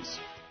opportunities.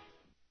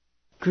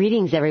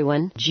 Greetings,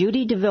 everyone.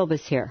 Judy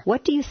DeVilbus here.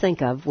 What do you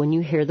think of when you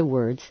hear the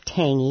words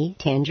tangy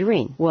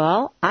tangerine?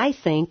 Well, I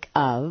think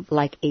of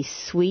like a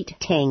sweet,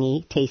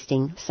 tangy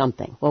tasting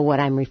something. Well,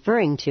 what I'm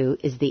referring to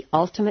is the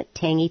Ultimate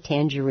Tangy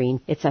Tangerine.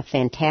 It's a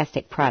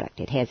fantastic product.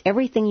 It has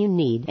everything you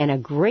need, and a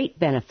great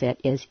benefit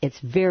is it's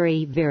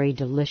very, very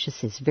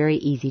delicious. It's very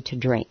easy to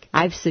drink.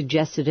 I've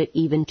suggested it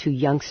even to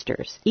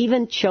youngsters.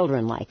 Even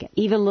children like it.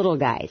 Even little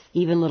guys.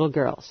 Even little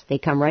girls. They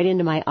come right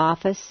into my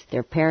office.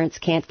 Their parents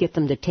can't get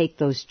them to take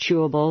those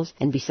chewables.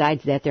 And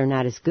besides that, they're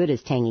not as good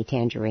as Tangy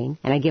Tangerine.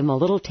 And I give them a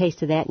little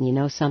taste of that, and you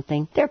know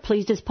something? They're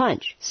pleased as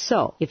punch.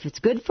 So, if it's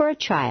good for a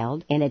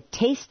child and it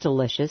tastes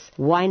delicious,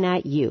 why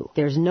not you?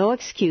 There's no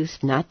excuse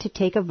not to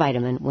take a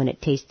vitamin when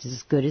it tastes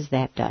as good as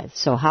that does.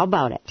 So how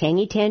about it?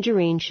 Tangy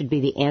Tangerine should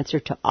be the answer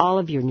to all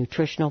of your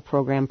nutritional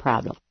program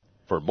problems.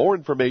 For more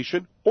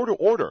information or to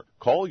order,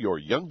 call your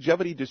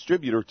Youngevity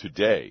distributor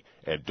today.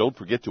 And don't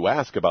forget to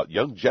ask about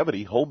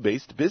Youngevity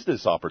home-based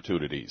business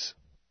opportunities.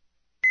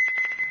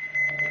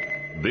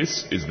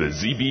 This is the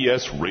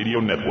ZBS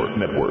Radio Network.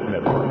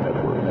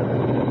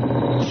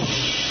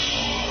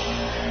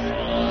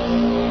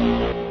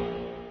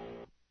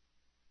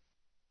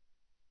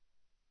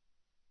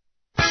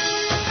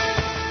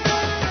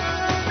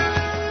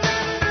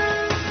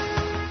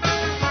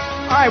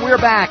 All right, we're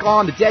back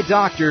on the Dead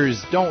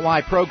Doctors Don't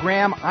Lie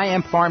program. I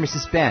am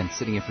Pharmacist Ben,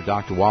 sitting in for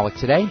Dr. Wallach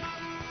today.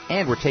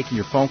 And we're taking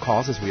your phone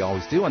calls, as we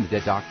always do, on the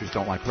Dead Doctors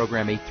Don't Lie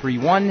program,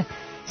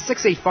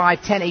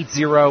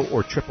 831-685-1080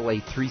 or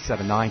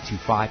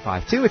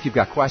 888-379-2552. If you've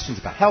got questions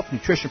about health,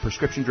 nutrition,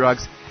 prescription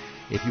drugs,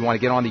 if you want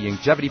to get on the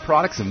Youngevity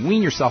products and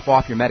wean yourself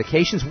off your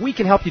medications, we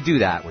can help you do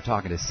that. We're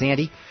talking to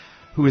Sandy,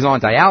 who is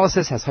on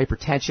dialysis, has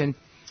hypertension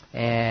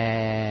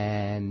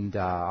and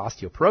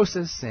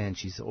osteoporosis, and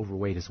she's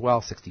overweight as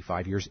well,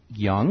 65 years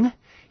young.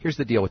 Here's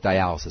the deal with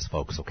dialysis,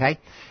 folks, okay?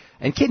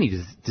 And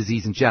kidney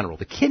disease in general.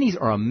 The kidneys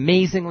are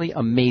amazingly,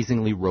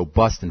 amazingly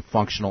robust and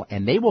functional,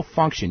 and they will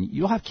function.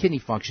 You'll have kidney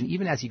function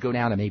even as you go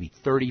down to maybe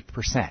 30%.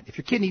 If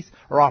your kidneys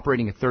are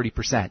operating at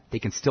 30%, they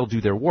can still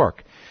do their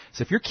work.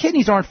 So if your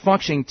kidneys aren't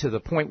functioning to the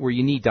point where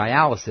you need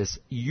dialysis,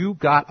 you've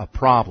got a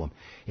problem.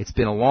 It's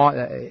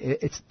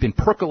been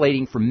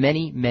percolating for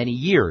many, many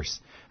years.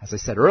 As I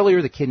said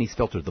earlier, the kidneys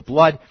filter the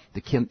blood.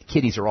 The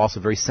kidneys are also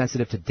very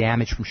sensitive to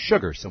damage from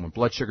sugar. So when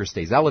blood sugar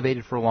stays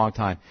elevated for a long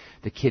time,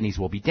 the kidneys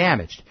will be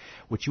damaged.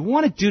 What you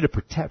want to do to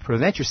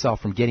prevent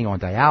yourself from getting on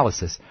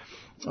dialysis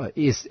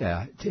is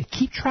to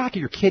keep track of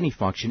your kidney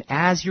function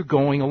as you're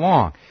going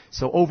along.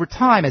 So over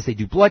time, as they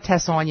do blood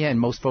tests on you, and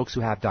most folks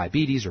who have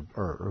diabetes or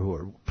who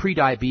are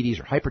pre-diabetes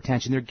or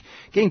hypertension, they're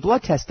getting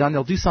blood tests done,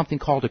 they'll do something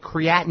called a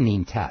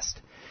creatinine test.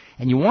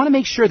 And you want to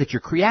make sure that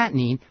your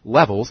creatinine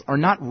levels are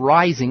not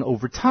rising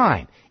over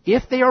time.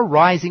 If they are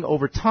rising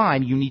over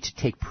time, you need to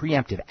take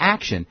preemptive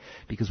action,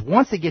 because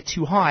once they get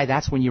too high,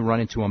 that's when you run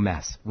into a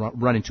mess,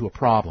 run into a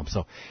problem.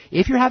 So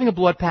if you're having a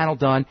blood panel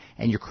done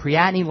and your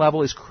creatinine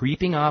level is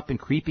creeping up and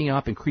creeping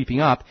up and creeping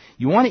up,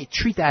 you want to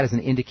treat that as an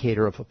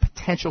indicator of a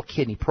potential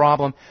kidney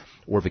problem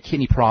or of a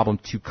kidney problem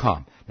to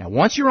come. Now,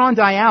 once you're on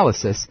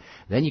dialysis,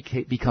 then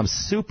it becomes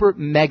super,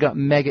 mega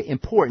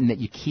important that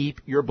you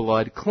keep your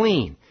blood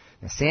clean.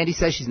 Now, Sandy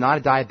says she's not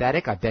a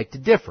diabetic. I beg to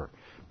differ.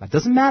 It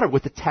doesn't matter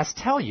what the tests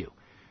tell you.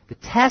 The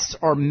tests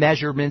are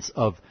measurements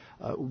of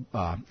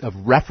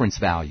reference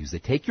values. They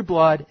take your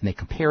blood and they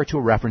compare it to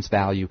a reference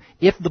value.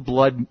 If the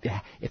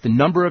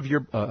number of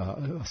your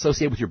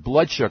associated with your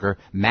blood sugar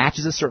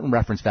matches a certain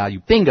reference value,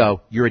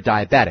 bingo, you're a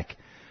diabetic.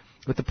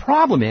 But the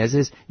problem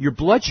is your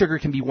blood sugar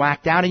can be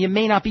whacked out and you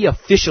may not be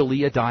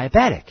officially a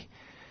diabetic.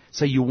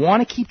 So you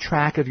want to keep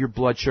track of your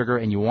blood sugar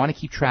and you want to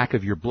keep track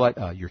of your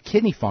your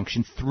kidney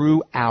function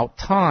throughout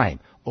time,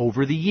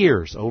 over the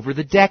years, over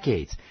the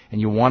decades, and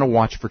you want to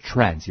watch for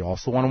trends. You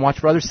also want to watch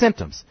for other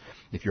symptoms.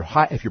 If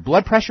your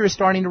blood pressure is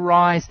starting to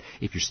rise,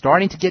 if you're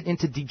starting to get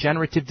into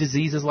degenerative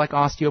diseases like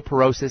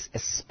osteoporosis,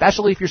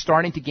 especially if you're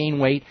starting to gain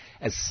weight,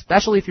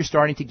 especially if you're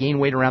starting to gain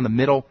weight around the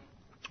middle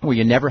where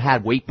you never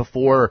had weight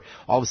before, or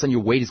all of a sudden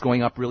your weight is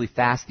going up really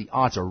fast, the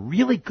odds are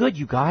really good,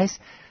 you guys,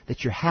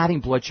 that you're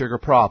having blood sugar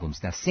problems.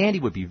 Now, Sandy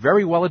would be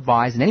very well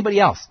advised, and anybody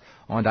else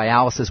on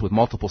dialysis with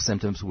multiple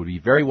symptoms would be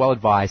very well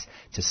advised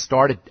to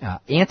start an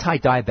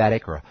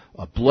anti-diabetic or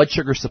a blood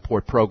sugar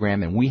support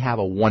program, and we have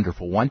a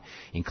wonderful one,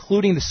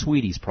 including the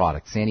Sweeties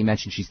product. Sandy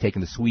mentioned she's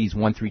taking the Sweeties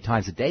 1-3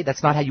 times a day.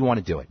 That's not how you want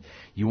to do it.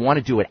 You want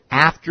to do it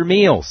after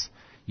meals.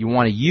 You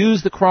want to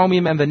use the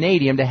chromium and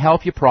vanadium to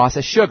help you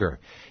process sugar.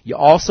 You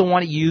also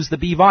want to use the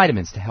B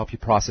vitamins to help you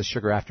process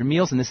sugar after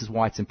meals, and this is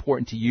why it's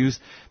important to use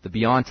the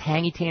Beyond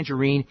Tangy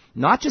Tangerine,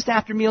 not just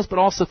after meals, but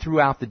also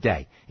throughout the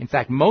day. In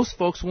fact, most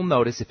folks will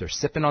notice if they're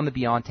sipping on the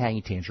Beyond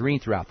Tangy Tangerine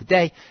throughout the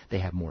day, they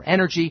have more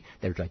energy,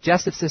 their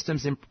digestive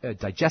symptoms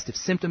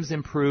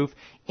improve,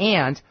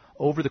 and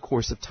over the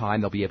course of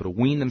time, they'll be able to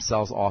wean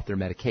themselves off their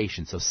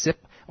medication. So sip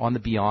on the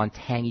Beyond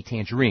Tangy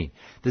Tangerine.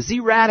 The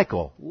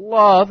Z-Radical,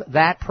 love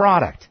that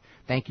product.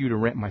 Thank you to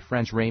my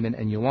friends Raymond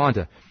and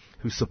Yolanda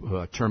who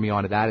turned me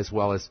on to that, as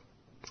well as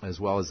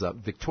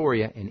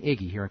Victoria and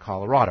Iggy here in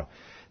Colorado.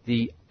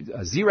 The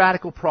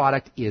Z-Radical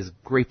product is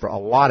great for a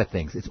lot of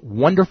things. It's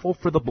wonderful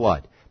for the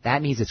blood.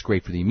 That means it's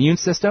great for the immune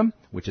system,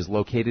 which is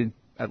located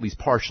at least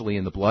partially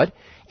in the blood,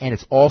 and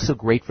it's also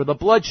great for the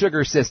blood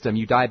sugar system.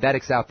 You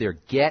diabetics out there,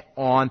 get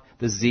on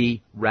the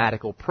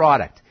Z-Radical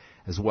product,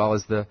 as well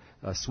as the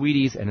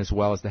Sweeties, and as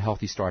well as the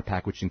Healthy Start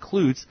Pack, which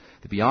includes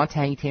the Beyond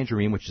Tangy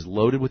Tangerine, which is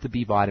loaded with the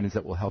B vitamins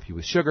that will help you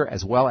with sugar,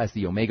 as well as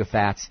the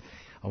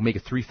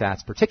omega-3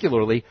 fats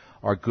particularly,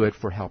 are good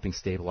for helping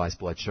stabilize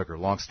blood sugar.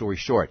 Long story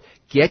short,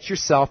 get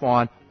yourself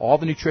on all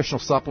the nutritional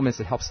supplements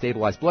that help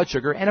stabilize blood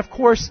sugar, and of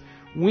course,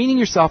 weaning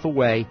yourself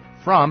away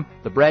from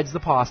the breads, the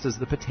pastas,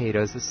 the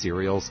potatoes, the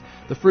cereals,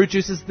 the fruit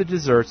juices, the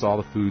desserts, all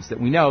the foods that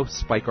we know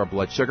spike our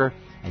blood sugar,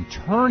 and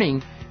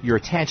turning your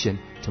attention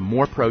to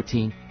more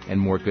protein and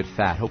more good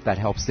fat. Hope that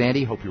helps,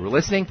 Sandy. Hope you were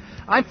listening.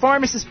 I'm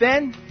Pharmacist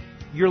Ben.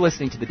 You're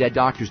listening to the Dead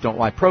Doctors Don't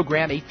Lie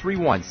program.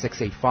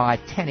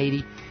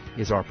 831-685-1080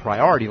 is our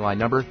priority line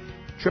number.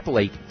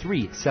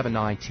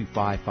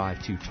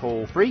 888-379-2552,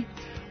 toll free.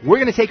 We're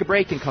going to take a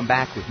break and come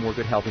back with more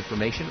good health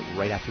information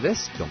right after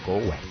this. Don't go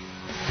away.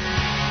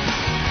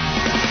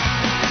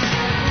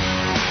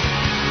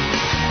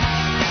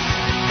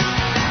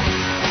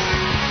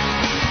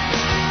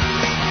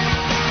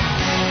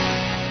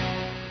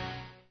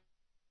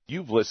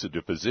 You've listened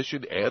to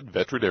physician and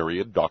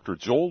veterinarian Dr.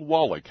 Joel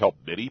Wallach help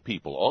many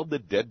people on the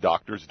Dead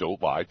Doctors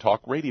Don't Lie talk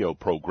radio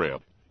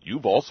program.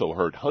 You've also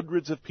heard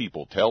hundreds of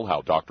people tell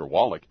how Dr.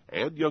 Wallach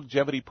and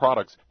Youngevity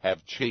products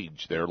have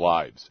changed their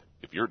lives.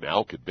 If you're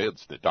now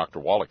convinced that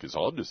Dr. Wallach is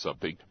onto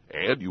something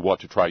and you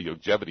want to try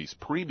Youngevity's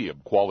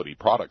premium quality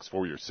products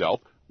for yourself,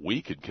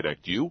 we can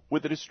connect you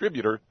with a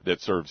distributor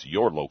that serves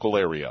your local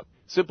area.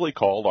 Simply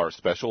call our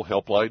special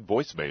helpline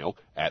voicemail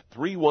at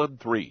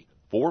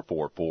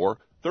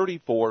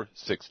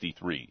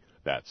 313-444-3463.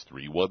 That's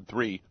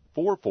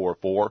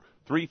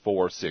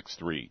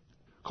 313-444-3463.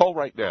 Call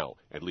right now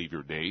and leave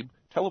your name,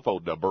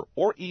 telephone number,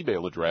 or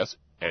email address,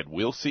 and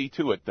we'll see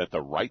to it that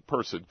the right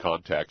person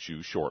contacts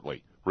you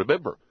shortly.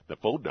 Remember, the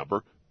phone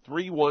number,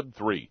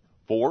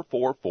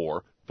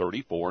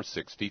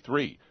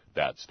 313-444-3463.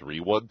 That's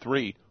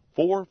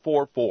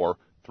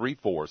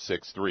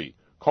 313-444-3463.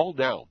 Call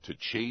now to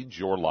change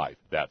your life.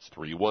 That's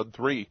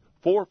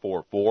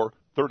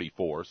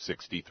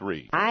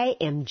 313-444-3463. I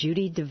am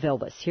Judy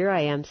DeVilbus. Here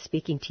I am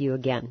speaking to you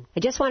again. I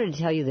just wanted to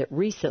tell you that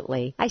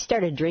recently I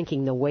started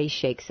drinking the Whey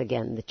Shakes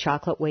again, the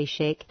chocolate Whey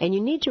Shake. And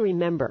you need to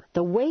remember,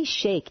 the Whey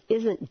Shake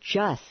isn't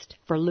just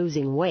for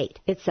losing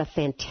weight. It's a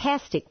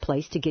fantastic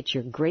place to get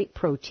your great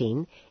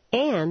protein.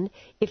 And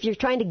if you're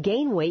trying to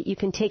gain weight, you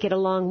can take it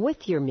along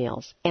with your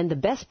meals. And the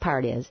best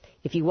part is,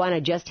 if you want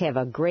to just have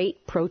a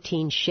great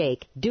protein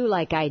shake, do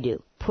like I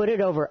do. Put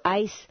it over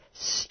ice,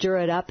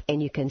 stir it up,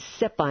 and you can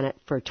sip on it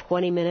for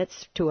 20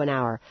 minutes to an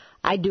hour.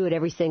 I do it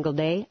every single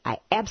day. I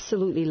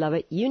absolutely love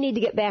it. You need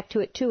to get back to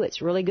it, too.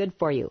 It's really good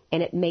for you.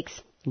 And it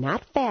makes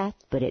not fat,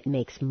 but it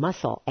makes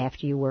muscle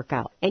after you work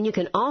out. And you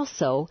can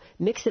also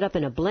mix it up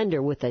in a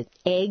blender with an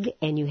egg,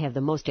 and you have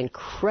the most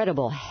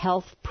incredible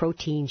health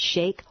protein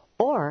shake.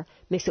 Or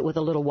mix it with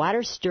a little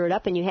water, stir it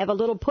up, and you have a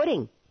little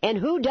pudding. And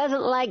who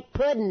doesn't like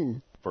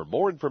pudding? For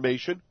more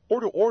information or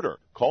to order,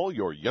 call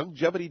your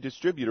Youngevity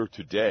distributor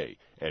today.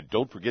 And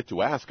don't forget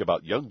to ask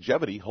about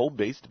Youngevity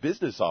home-based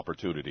business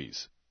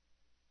opportunities.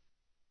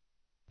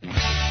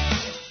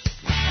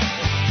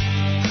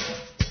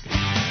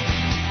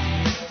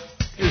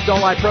 Here's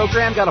Don't Lie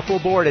program. Got a full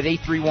board at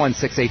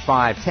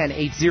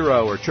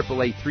 831-685-1080 or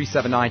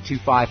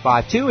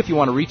 888-379-2552. If you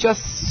want to reach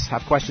us,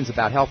 have questions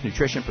about health,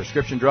 nutrition,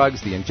 prescription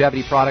drugs, the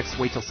Youngevity products,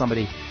 wait till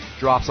somebody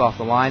drops off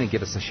the line and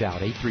give us a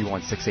shout.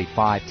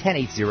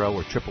 831-685-1080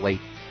 or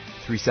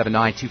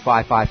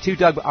 888-379-2552.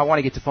 Doug, I want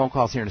to get to phone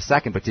calls here in a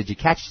second, but did you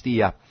catch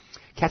the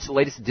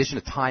latest edition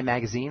of Time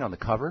magazine on the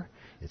cover?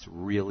 It's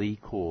really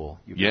cool.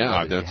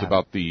 That's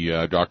about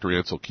the Dr.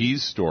 Ansel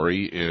Keys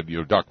story,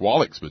 and Doc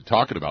Wallach's been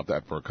talking about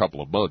that for a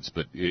couple of months,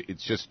 but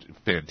it's just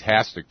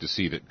fantastic to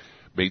see that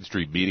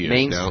mainstream media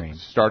is now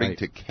starting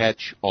to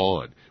catch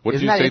on. What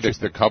did you say that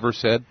the cover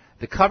said?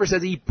 The cover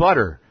says eat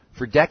butter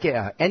for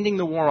decades. Ending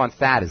the war on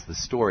fat is the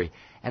story.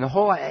 And the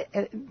whole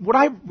what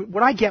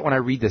I get when I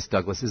read this,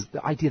 Douglas, is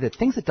the idea that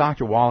things that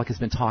Dr. Wallach has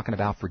been talking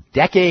about for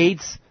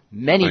decades,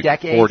 many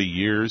decades, 40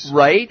 years,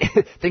 right?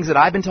 Things that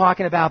I've been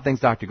talking about,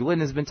 things Dr.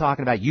 Glidden has been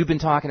talking about, you've been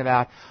talking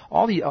about,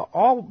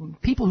 all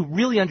people who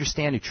really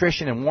understand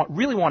nutrition and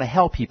really want to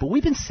help people.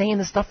 We've been saying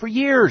this stuff for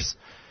years.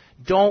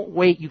 Don't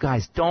wait, you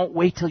guys. Don't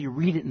wait till you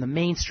read it in the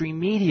mainstream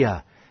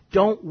media.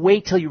 Don't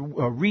wait till you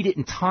read it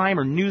in Time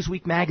or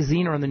Newsweek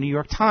magazine or in the New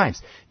York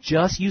Times.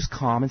 Just use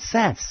common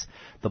sense.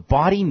 The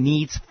body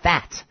needs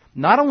fat.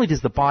 Not only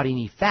does the body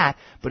need fat,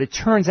 but it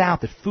turns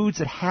out that foods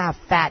that have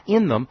fat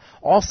in them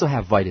also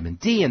have vitamin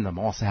D in them,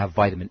 also have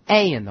vitamin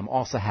A in them,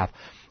 also have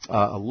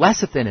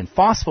lecithin and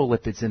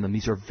phospholipids in them.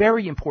 These are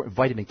very important,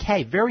 vitamin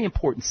K, very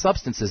important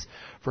substances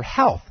for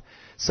health.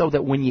 So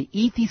that when you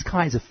eat these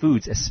kinds of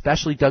foods,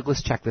 especially,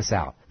 Douglas, check this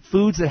out,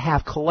 foods that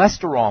have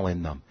cholesterol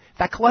in them.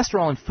 That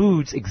cholesterol in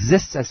foods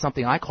exists as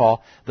something I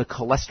call the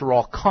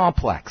cholesterol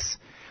complex.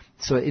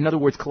 So in other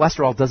words,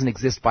 cholesterol doesn't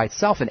exist by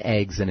itself in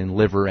eggs and in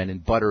liver and in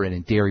butter and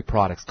in dairy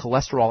products.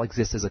 Cholesterol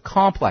exists as a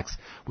complex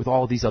with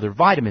all of these other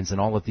vitamins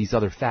and all of these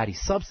other fatty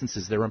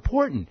substances. They're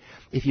important.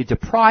 If you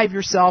deprive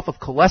yourself of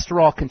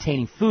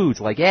cholesterol-containing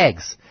foods like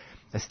eggs,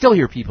 I still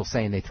hear people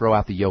saying they throw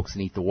out the yolks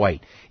and eat the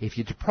white. If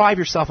you deprive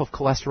yourself of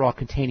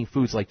cholesterol-containing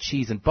foods like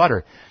cheese and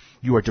butter,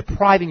 you are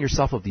depriving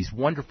yourself of these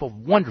wonderful,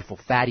 wonderful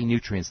fatty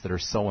nutrients that are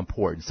so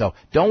important. So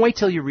don't wait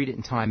till you read it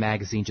in Time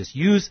magazine. Just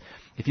use,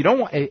 if you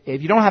don't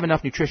have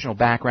enough nutritional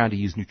background to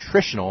use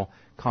nutritional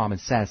common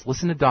sense,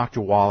 listen to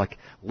Dr. Wallach,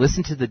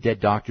 listen to the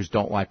Dead Doctors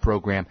Don't Lie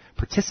program,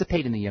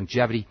 participate in the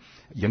longevity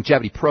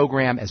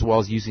program as well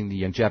as using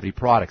the longevity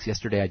products.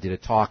 Yesterday I did a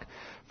talk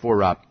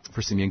for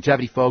some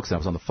longevity folks. I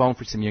was on the phone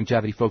for some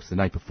longevity folks the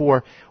night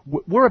before.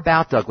 We're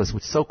about, Douglas,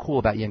 what's so cool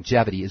about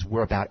longevity is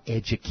we're about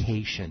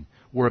education.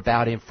 We're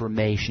about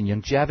information.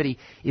 Longevity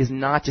is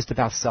not just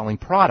about selling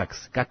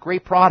products. Got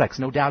great products,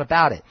 no doubt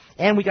about it.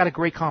 And we got a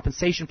great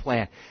compensation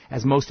plan,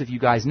 as most of you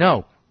guys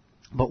know.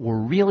 But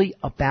we're really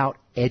about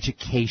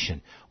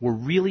education. We're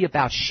really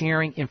about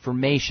sharing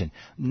information,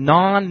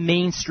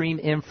 non-mainstream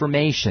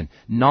information,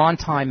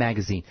 non-Time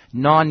magazine,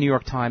 non-New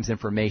York Times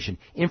information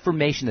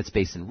that's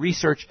based in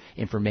research,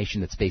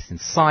 information that's based in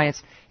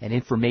science, and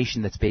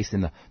information that's based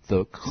in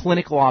the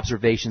clinical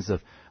observations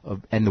of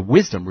and the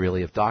wisdom,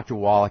 really, of Dr.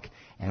 Wallach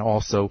and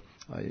also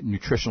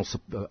nutritional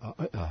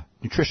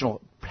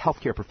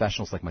healthcare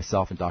professionals like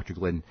myself and Dr.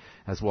 Glidden,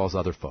 as well as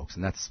other folks.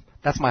 And that's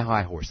my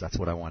high horse. That's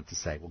what I wanted to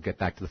say. We'll get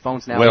back to the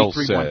phones now. Well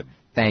said.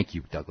 Thank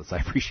you, Douglas. I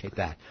appreciate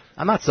that.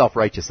 I'm not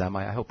self-righteous, am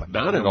I? I hope I'm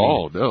not at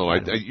all. No,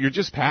 you're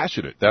just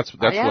passionate. That's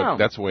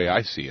the way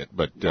I see it.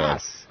 But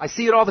yes, I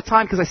see it all the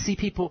time because I see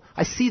people.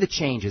 I see the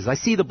changes. I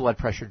see the blood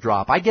pressure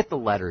drop. I get the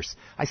letters.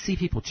 I see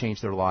people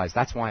change their lives.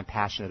 That's why I'm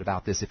passionate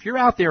about this. If you're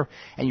out there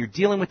and you're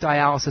dealing with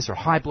dialysis or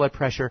high blood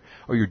pressure,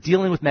 or you're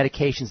dealing with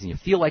medications and you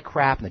feel like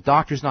crap and the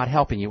doctor's not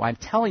helping you, I'm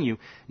telling you,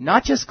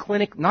 not just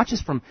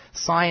from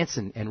science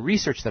and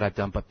research that I've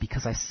done, but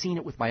because I've seen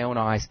it with my own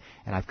eyes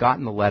and I've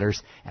gotten the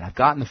letters and I've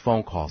gotten the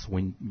phone calls.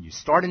 When you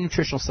start a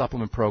nutritional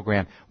supplement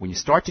program, when you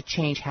start to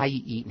change how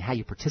you eat and how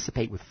you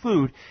participate with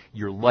food,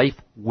 your life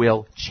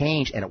will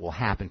change and it will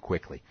happen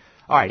quickly.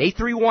 All right,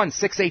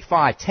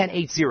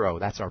 831-685-1080.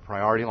 That's our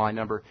priority line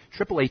number.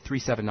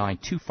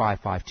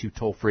 888-379-2552,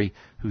 toll free.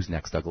 Who's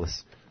next,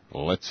 Douglas?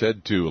 Well, let's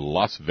head to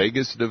Las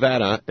Vegas,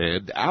 Nevada.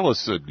 And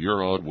Allison,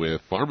 you're on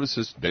with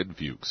pharmacist Ben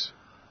Fuchs.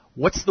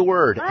 What's the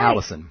word, Hi.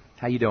 Allison?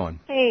 How you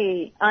doing?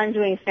 Hey, I'm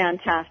doing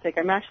fantastic.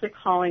 I'm actually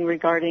calling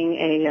regarding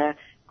a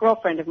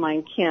girlfriend of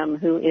mine, Kim,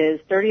 who is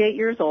 38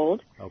 years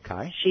old.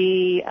 Okay.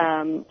 She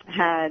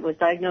was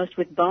diagnosed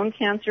with bone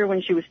cancer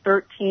when she was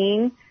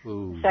 13,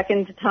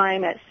 second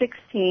time at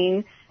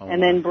 16,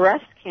 and then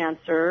breast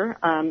cancer,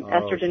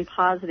 estrogen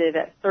positive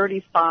at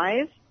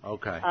 35.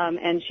 Okay.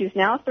 And she's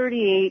now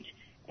 38,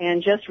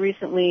 and just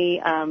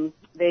recently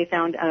they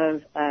found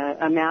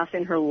a mass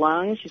in her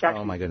lung. She's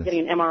actually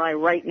getting an MRI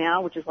right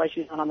now, which is why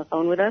she's not on the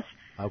phone with us.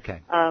 Okay.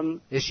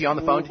 Is she on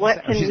the phone?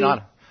 She's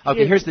not.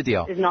 Okay, here's the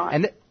deal. Is not.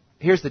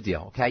 Here's the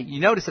deal, okay? You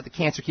notice that the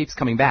cancer keeps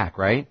coming back,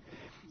 right?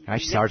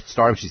 She started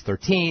when she's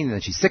 13, and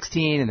then she's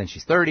 16, and then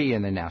she's 30,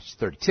 and then now she's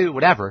 32,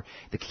 whatever.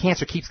 The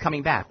cancer keeps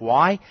coming back.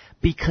 Why?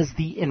 Because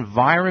the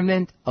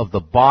environment of the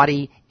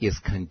body is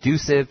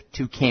conducive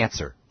to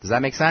cancer. Does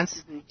that make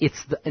sense? Mm-hmm.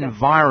 It's the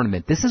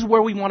environment. This is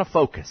where we want to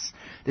focus.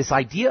 This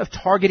idea of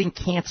targeting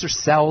cancer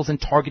cells and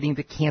targeting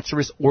the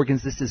cancerous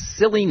organs, this is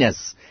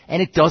silliness,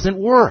 and it doesn't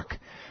work.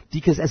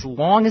 Because as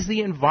long as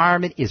the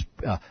environment is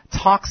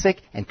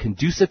toxic and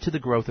conducive to the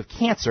growth of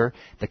cancer,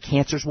 the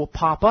cancers will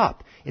pop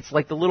up. It's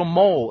like the little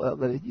mole,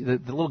 the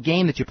little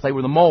game that you play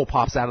where the mole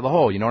pops out of the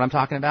hole. You know what I'm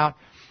talking about?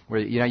 Where,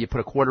 you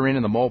put a quarter in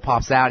and the mole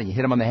pops out, and you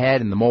hit him on the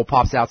head and the mole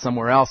pops out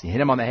somewhere else. And you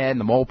hit him on the head and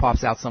the mole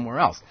pops out somewhere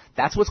else.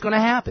 That's what's going to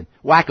happen.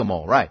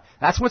 Whack-a-mole, right?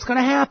 That's what's going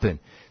to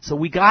happen. So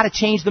we got to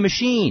change the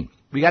machine.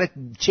 We got to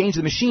change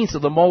the machine so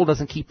the mold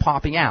doesn't keep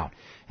popping out.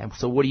 And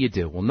so what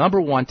do? Well,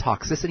 number one,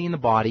 toxicity in the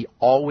body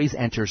always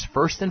enters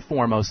first and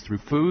foremost through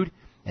food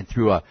and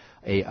through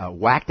a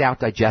whacked out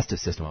digestive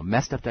system, a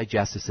messed up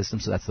digestive system.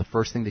 So that's the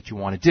first thing that you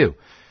want to do.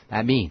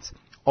 That means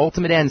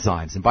ultimate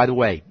enzymes. And by the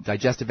way,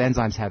 digestive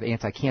enzymes have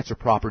anti-cancer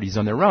properties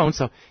on their own,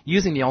 so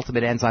using the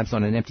ultimate enzymes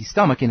on an empty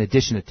stomach in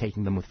addition to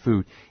taking them with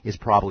food is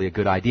probably a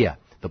good idea.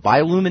 The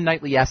BioLumin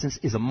Nightly Essence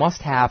is a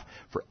must-have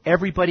for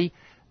everybody.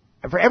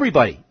 For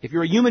everybody. If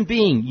you're a human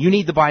being, you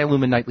need the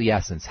BioLumin Nightly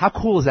Essence. How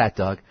cool is that,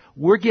 Doug?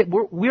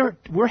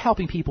 We're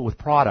helping people with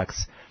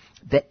products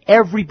that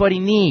everybody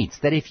needs.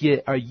 That if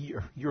you're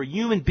a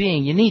human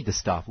being, you need the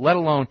stuff, let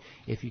alone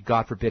if you,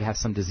 God forbid, have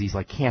some disease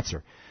like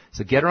cancer.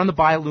 So get her on the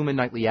BioLumin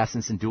Nightly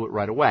Essence and do it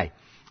right away.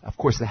 Of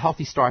course, the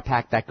Healthy Star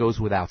Pack, that goes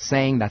without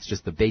saying. That's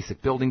just the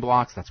basic building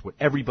blocks. That's what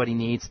everybody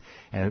needs.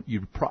 And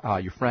your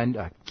friend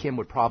Kim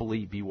would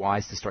probably be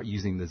wise to start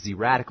using the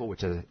Z-Radical,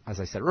 which, as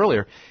I said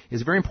earlier,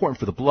 is very important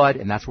for the blood,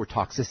 and that's where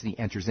toxicity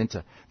enters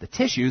into the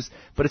tissues.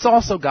 But it's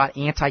also got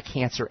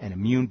anti-cancer and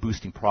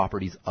immune-boosting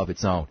properties of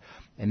its own.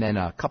 And then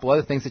a couple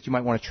other things that you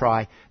might want to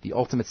try. The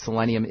Ultimate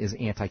Selenium is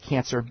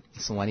anti-cancer.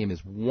 Selenium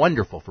is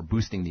wonderful for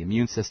boosting the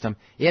immune system.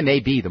 It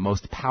may be the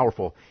most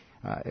powerful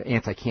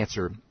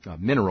anti-cancer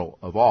mineral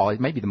of all. It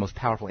may be the most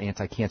powerful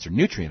anti-cancer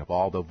nutrient of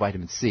all, though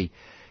vitamin C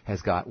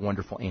has got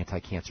wonderful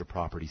anti-cancer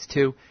properties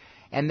too.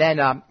 And then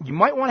you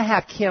might want to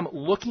have Kim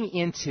looking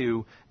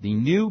into the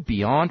new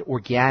Beyond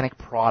Organic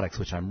products,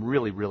 which I'm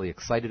really, really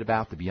excited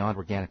about. The Beyond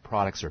Organic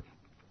products are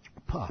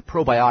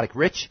probiotic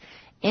rich,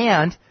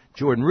 and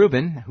Jordan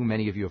Rubin, who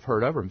many of you have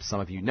heard of, or some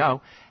of you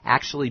know,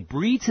 actually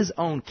breeds his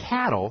own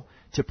cattle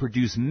to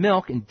produce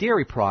milk and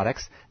dairy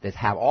products that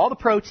have all the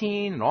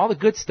protein and all the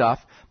good stuff,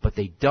 but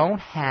they don't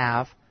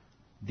have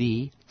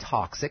the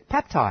toxic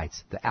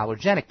peptides, the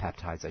allergenic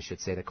peptides, I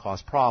should say, that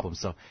cause problems.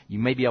 So you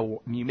may be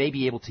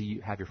able to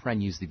have your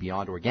friend use the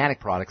Beyond Organic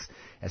products,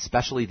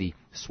 especially the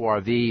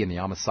Suavi and the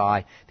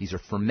Amasai. These are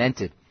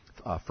fermented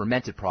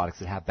products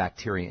that have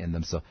bacteria in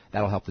them, so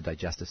that'll help the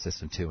digestive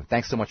system too. And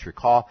thanks so much for your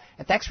call,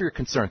 and thanks for your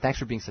concern. Thanks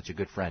for being such a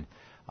good friend.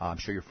 I'm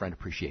sure your friend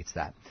appreciates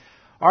that.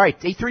 All right,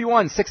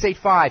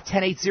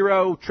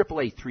 831-685-1080,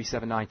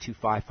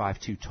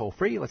 888-379-2552, toll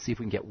free. Let's see if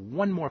we can get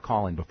one more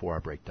call in before our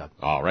break, Doug.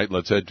 All right,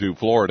 let's head to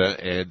Florida.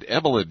 And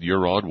Evelyn,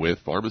 you're on with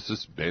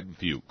pharmacist Ben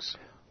Fuchs.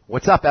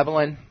 What's up,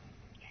 Evelyn?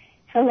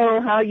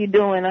 Hello, how you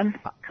doing? I'm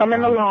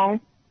coming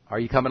along. Are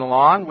you coming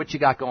along? What you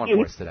got going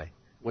for us today?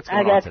 What's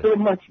going on today? I got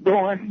so much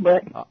going,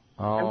 but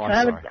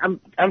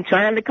I'm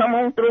trying to come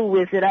on through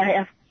with it. I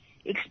have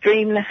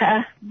extremely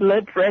high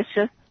blood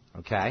pressure.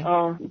 Okay.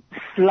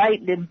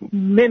 Slightly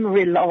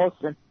memory loss,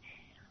 and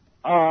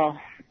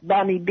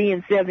by me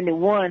being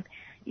 71,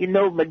 you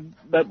know, but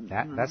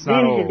that's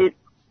not old.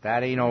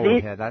 That ain't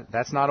old.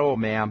 That's not old,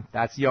 ma'am.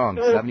 That's young.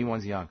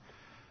 71's young.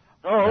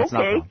 Oh, that's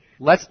okay.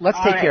 Let's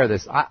take care of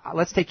this.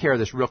 Let's take care of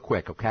this real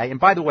quick, okay? And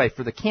by the way,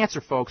 for the cancer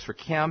folks, for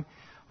Kim,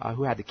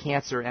 who had the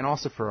cancer, and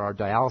also for our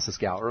dialysis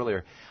gal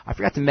earlier, I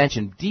forgot to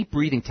mention, deep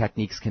breathing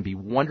techniques can be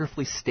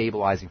wonderfully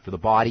stabilizing for the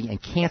body,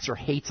 and cancer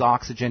hates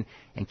oxygen,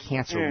 and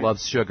cancer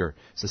loves sugar.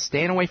 So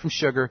staying away from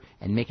sugar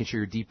and making sure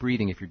you're deep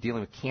breathing if you're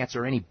dealing with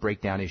cancer or any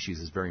breakdown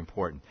issues is very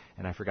important.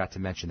 And I forgot to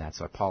mention that,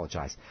 so I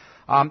apologize.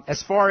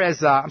 As far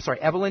as, I'm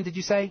sorry, Evelyn, did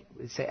you say?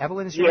 Say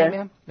Evelyn is your name,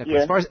 ma'am? Okay.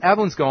 As far as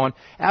Evelyn's going,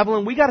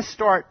 Evelyn, we got to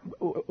start,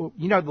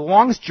 you know, the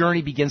longest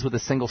journey begins with a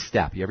single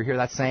step. You ever hear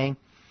that saying?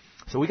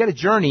 So we got a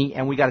journey,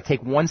 and we got to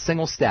take one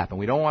single step, and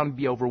we don't want to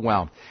be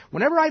overwhelmed.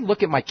 Whenever I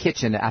look at my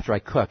kitchen after I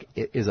cook,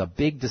 it is a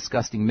big,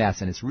 disgusting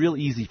mess, and it's real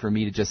easy for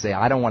me to just say,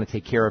 I don't want to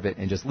take care of it,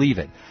 and just leave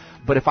it.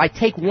 But if I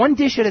take one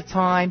dish at a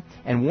time,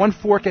 and one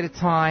fork at a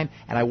time,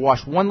 and I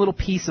wash one little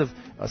piece of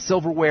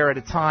silverware at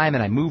a time,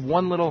 and I move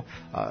one little,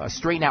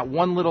 straighten out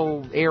one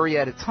little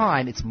area at a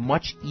time, it's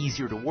much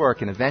easier to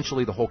work, and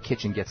eventually the whole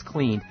kitchen gets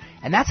cleaned.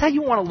 And that's how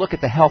you want to look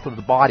at the health of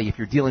the body if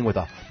you're dealing with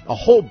a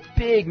whole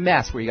big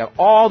mess where you got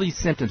all these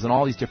symptoms and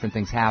all these different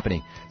things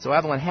happening. So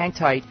Evelyn, hang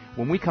tight.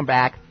 When we come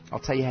back, I'll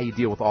tell you how you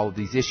deal with all of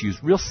these issues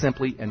real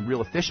simply and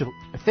real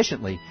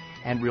efficiently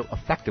and real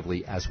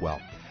effectively as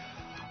well.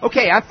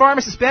 Okay, I'm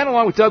Pharmacist Ben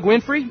along with Doug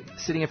Winfrey,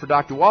 sitting in for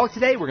Dr. Wallach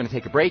today. We're going to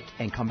take a break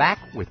and come back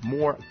with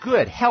more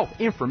good health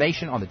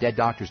information on the Dead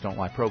Doctors Don't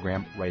Lie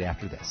program right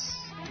after this.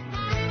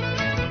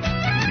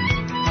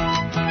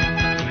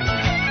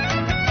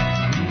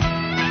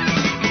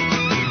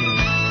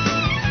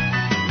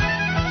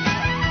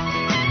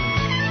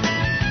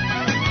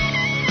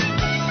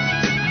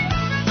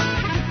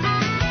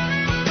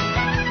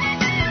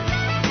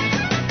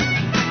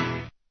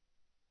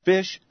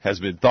 Fish has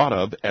been thought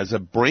of as a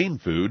brain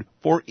food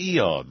for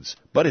eons.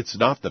 But it's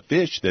not the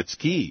fish that's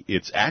key.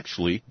 It's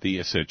actually the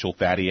essential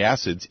fatty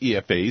acids,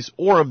 EFAs,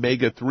 or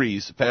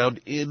omega-3s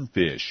found in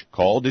fish,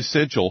 called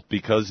essential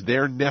because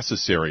they're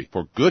necessary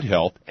for good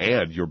health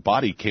and your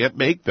body can't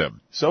make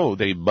them. So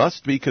they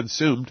must be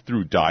consumed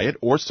through diet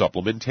or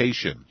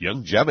supplementation.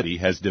 Youngevity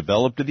has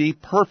developed the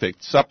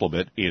perfect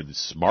supplement in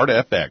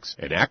SmartFX,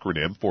 an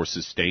acronym for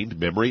Sustained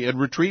Memory and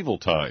Retrieval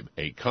Time,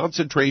 a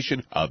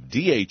concentration of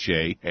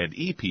DHA and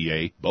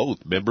EPA,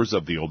 both members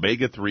of the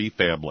omega-3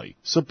 family,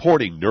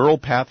 supporting neural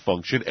path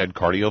function and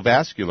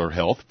cardiovascular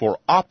health for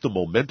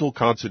optimal mental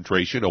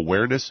concentration,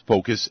 awareness,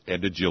 focus,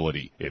 and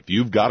agility. If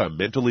you've got a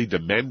mentally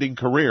demanding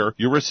career,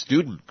 you're a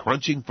student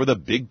crunching for the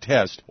big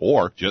test,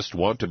 or just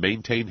want to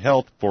maintain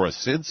health for a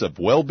sense of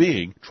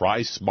well-being, try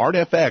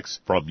SmartFX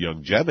from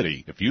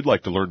Youngevity. If you'd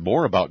like to learn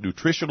more about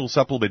nutritional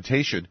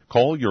supplementation,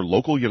 call your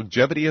local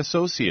Youngevity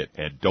associate,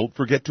 and don't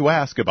forget to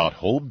ask about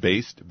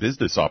home-based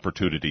business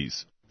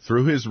opportunities.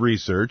 Through his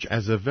research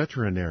as a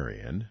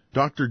veterinarian,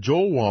 Dr.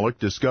 Joel Wallach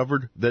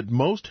discovered that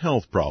most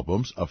health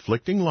problems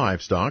afflicting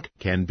livestock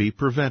can be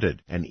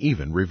prevented and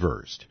even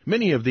reversed.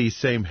 Many of these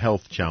same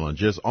health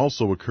challenges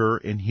also occur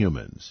in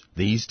humans.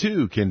 These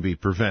too can be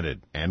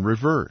prevented and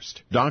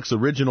reversed. Doc's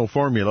original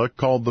formula,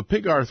 called the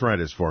pig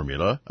arthritis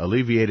formula,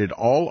 alleviated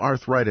all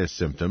arthritis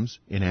symptoms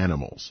in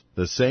animals.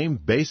 The same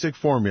basic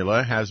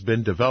formula has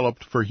been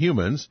developed for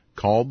humans,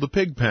 called the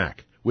Pig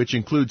Pack, which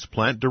includes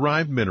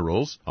plant-derived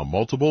minerals, a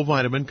multiple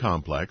vitamin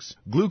complex,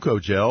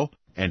 glucogel,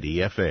 and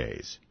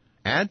EFAs.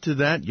 Add to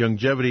that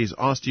Youngevity's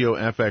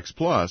OsteoFX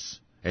Plus,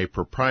 a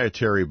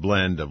proprietary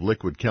blend of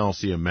liquid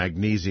calcium,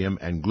 magnesium,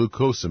 and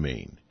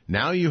glucosamine.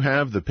 Now you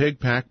have the Pig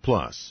Pack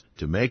Plus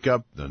to make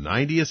up the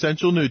 90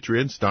 essential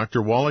nutrients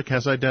Dr. Wallach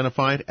has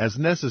identified as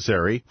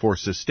necessary for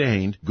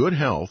sustained good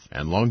health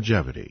and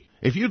longevity.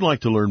 If you'd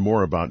like to learn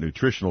more about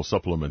nutritional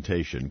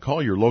supplementation,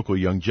 call your local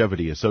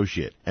Youngevity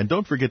associate, and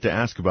don't forget to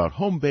ask about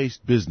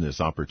home-based business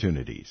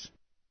opportunities.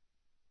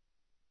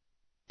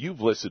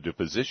 You've listened to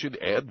physician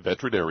and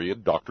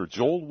veterinarian Dr.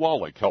 Joel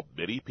Wallach help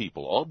many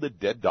people on the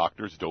Dead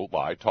Doctors Don't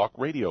Lie talk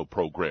radio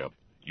program.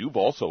 You've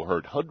also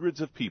heard hundreds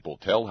of people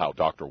tell how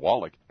Dr.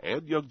 Wallach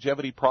and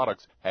Youngevity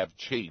products have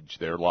changed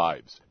their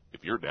lives.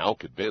 If you're now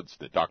convinced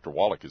that Dr.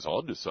 Wallach is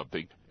onto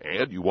something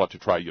and you want to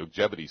try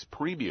Youngevity's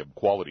premium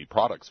quality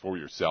products for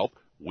yourself,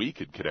 we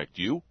can connect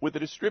you with a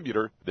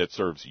distributor that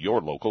serves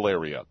your local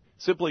area.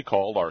 Simply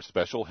call our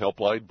special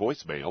helpline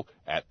voicemail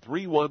at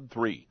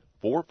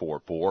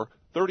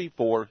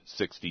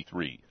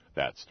 313-444-3463.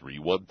 That's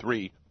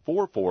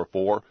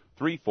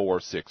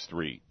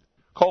 313-444-3463.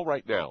 Call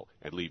right now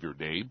and leave your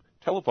name,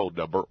 telephone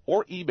number,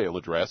 or email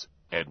address,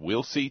 and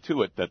we'll see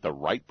to it that the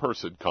right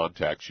person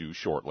contacts you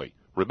shortly.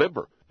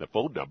 Remember, the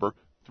phone number,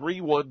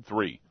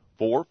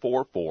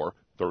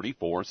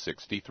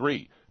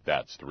 313-444-3463.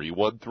 That's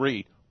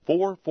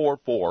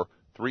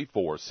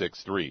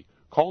 313-444-3463.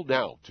 Call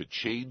now to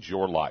change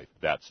your life.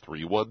 That's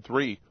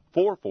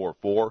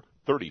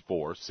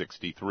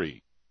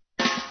 313-444-3463.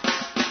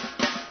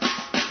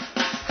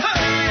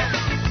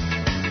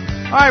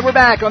 All right, we're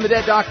back on the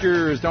Dead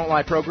Doctors Don't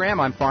Lie program.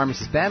 I'm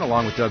Pharmacist Ben,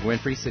 along with Doug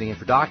Winfrey, sitting in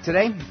for Doc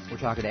today. We're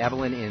talking to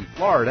Evelyn in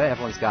Florida.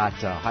 Evelyn's got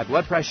high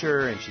blood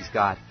pressure, and she's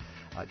got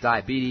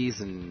diabetes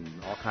and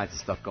all kinds of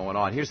stuff going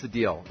on. Here's the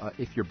deal.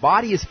 If your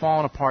body is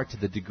falling apart to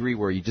the degree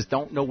where you just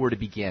don't know where to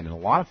begin, and a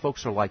lot of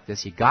folks are like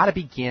this, you got to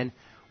begin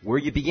where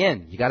you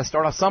begin. You got to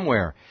start off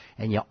somewhere,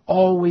 and you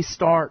always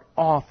start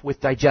off with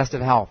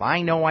digestive health.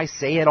 I know I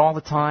say it all the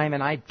time,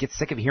 and I get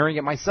sick of hearing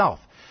it myself.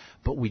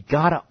 But we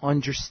got to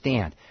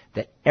understand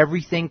that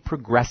everything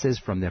progresses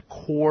from the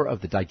core of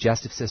the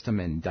digestive system,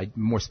 and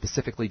more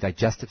specifically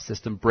digestive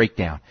system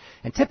breakdown.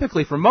 And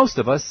typically for most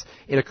of us,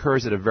 it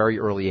occurs at a very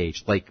early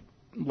age, like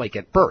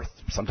at birth,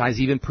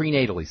 sometimes even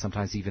prenatally,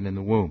 sometimes even in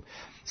the womb.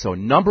 So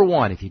number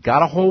one, if you've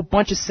got a whole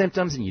bunch of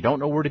symptoms and you don't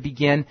know where to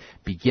begin,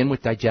 begin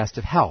with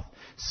digestive health.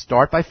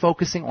 Start by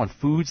focusing on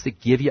foods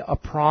that give you a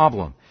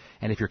problem.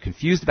 And if you're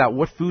confused about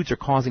what foods are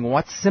causing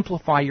what,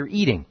 simplify your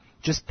eating.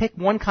 Just pick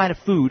one kind of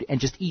food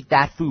and just eat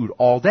that food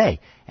all day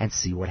and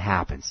see what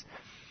happens.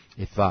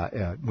 If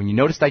when you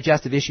notice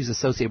digestive issues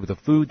associated with a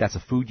food, that's a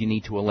food you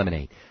need to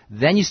eliminate.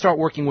 Then you start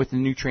working with the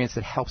nutrients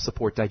that help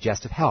support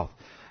digestive health.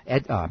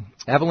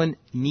 Evelyn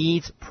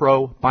needs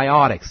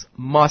probiotics,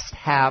 must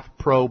have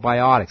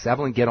probiotics.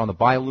 Evelyn, get on the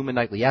Biolumin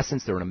Nightly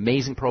Essence. They're an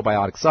amazing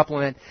probiotic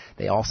supplement.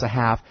 They also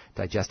have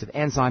digestive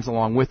enzymes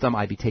along with them.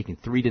 I'd be taking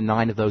 3 to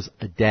 9 of those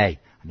a day.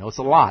 I know it's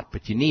a lot,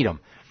 but you need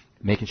them.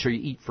 Making sure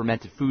you eat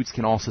fermented foods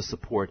can also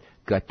support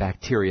gut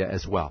bacteria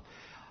as well.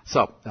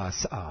 So,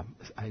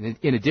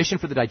 in addition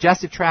for the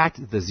digestive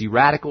tract, the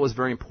Z-radical is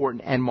very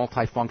important and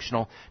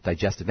multifunctional.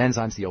 Digestive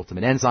enzymes, the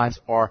ultimate enzymes,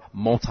 are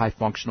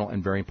multifunctional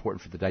and very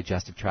important for the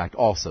digestive tract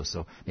also.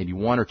 So maybe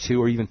 1 or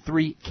 2 or even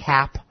 3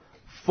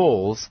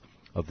 capfuls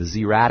of the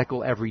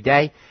Z-radical every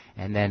day,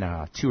 and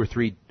then 2 or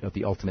 3 of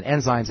the ultimate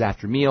enzymes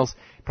after meals.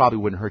 Probably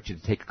wouldn't hurt you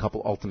to take a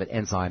couple ultimate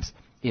enzymes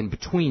in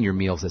between your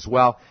meals as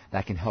well.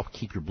 That can help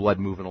keep your blood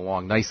moving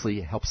along nicely.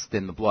 It helps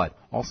thin the blood.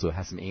 Also, it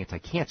has some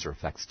anti-cancer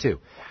effects too.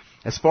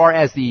 As far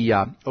as the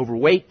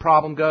overweight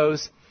problem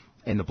goes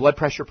and the blood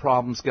pressure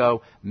problems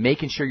go,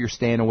 making sure you're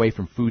staying away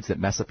from foods that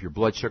mess up your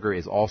blood sugar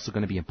is also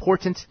going to be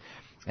important.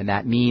 And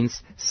that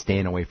means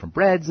staying away from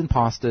breads and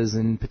pastas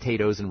and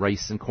potatoes and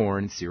rice and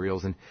corn and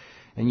cereals and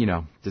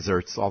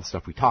desserts, all the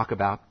stuff we talk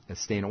about,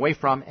 staying away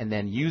from. And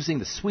then using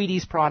the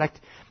Sweeties product,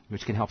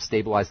 which can help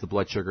stabilize the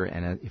blood sugar.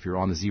 And if you're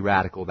on the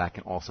Z-Radical, that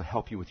can also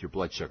help you with your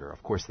blood sugar.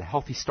 Of course, the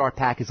Healthy Start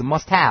Pack is a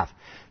must-have.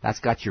 That's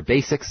got your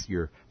basics,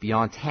 your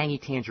Beyond Tangy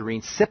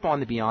Tangerine. Sip on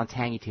the Beyond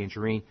Tangy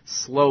Tangerine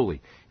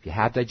slowly. If you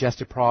have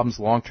digestive problems,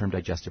 long-term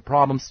digestive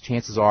problems,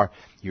 chances are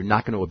you're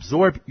not going to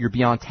absorb your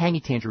Beyond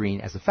Tangy Tangerine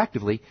as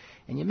effectively,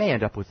 and you may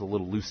end up with a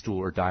little loose stool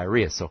or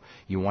diarrhea. So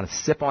you want to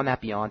sip on that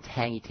Beyond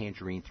Tangy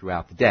Tangerine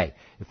throughout the day.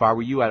 If I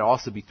were you, I'd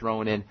also be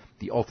throwing in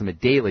the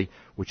Ultimate Daily,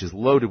 which is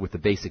loaded with the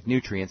basic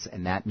nutrients,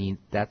 and that means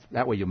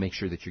that way you'll make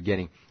sure that you're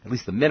getting at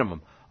least the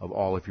minimum of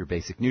all of your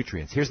basic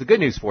nutrients. Here's the good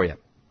news for you.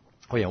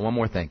 Oh yeah, one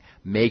more thing.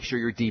 Make sure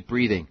you're deep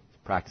breathing,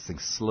 practicing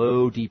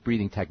slow deep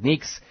breathing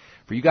techniques.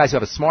 For you guys who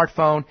have a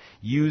smartphone,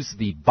 use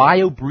the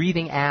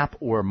BioBreathing app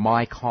or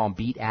My Calm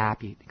Beat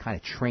app. It kind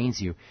of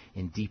trains you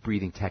in deep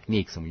breathing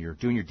techniques. And when you're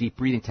doing your deep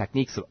breathing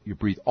techniques, you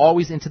breathe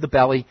always into the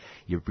belly.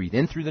 You breathe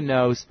in through the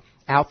nose,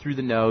 out through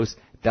the nose.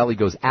 Belly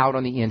goes out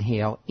on the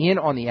inhale, in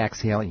on the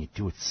exhale, and you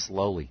do it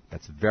slowly.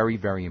 That's very,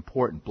 very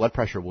important. Blood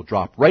pressure will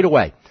drop right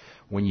away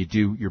when you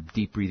do your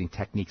deep breathing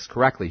techniques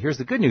correctly. Here's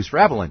the good news for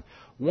Evelyn.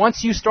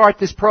 Once you start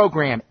this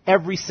program,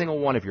 every single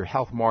one of your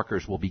health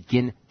markers will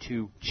begin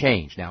to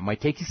change. Now, it might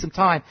take you some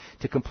time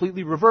to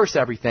completely reverse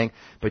everything,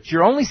 but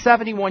you're only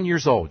 71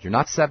 years old. You're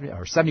not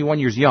 71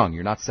 years young.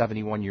 You're not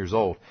 71 years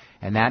old.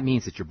 And that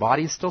means that your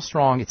body is still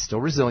strong, it's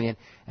still resilient,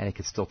 and it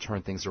can still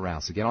turn things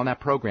around. So get on that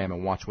program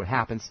and watch what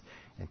happens.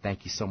 And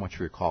thank you so much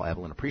for your call,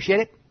 Evelyn. Appreciate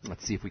it.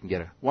 Let's see if we can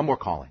get one more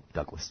call in.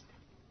 Douglas.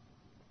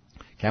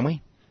 Can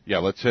we? Yeah,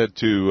 let's head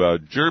to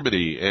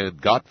Germany. And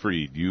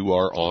Gottfried, you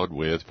are on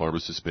with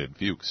pharmacist Ben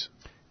Fuchs.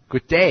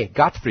 Good day,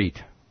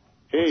 Gottfried.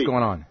 Hey. What's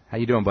going on? How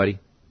you doing, buddy?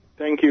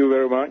 Thank you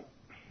very much.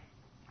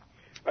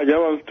 I just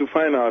want to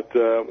find out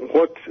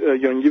what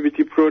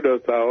longevity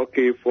products are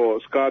okay for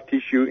scar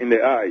tissue in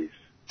the eyes.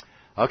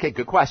 Okay,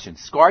 good question.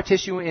 Scar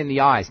tissue in the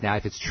eyes. Now,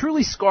 if it's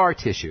truly scar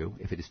tissue,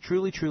 if it is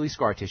truly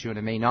scar tissue, and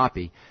it may not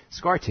be,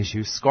 scar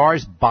tissue,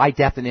 scars by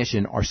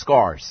definition are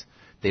scars.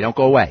 They don't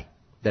go away.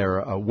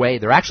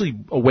 They're actually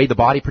a way the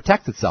body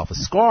protects itself. A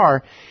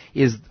scar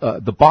is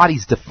the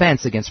body's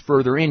defense against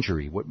further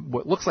injury.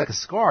 What looks like a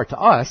scar to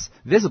us,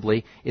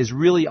 visibly, is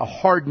really a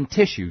hardened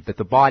tissue that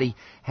the body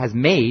has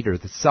made, or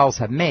the cells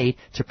have made,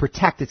 to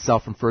protect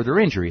itself from further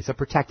injury. It's a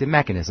protective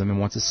mechanism,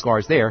 and once the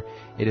scar's there,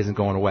 it isn't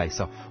going away.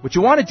 So what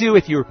you want to do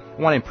if you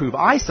want to improve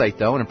eyesight,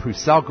 though, and improve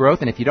cell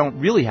growth, and if you don't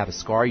really have a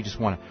scar, you just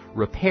want to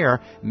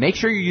repair, make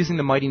sure you're using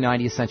the Mighty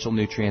 90 essential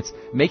nutrients.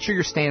 Make sure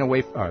you're staying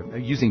away,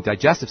 using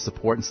digestive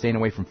support and staying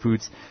away from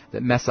foods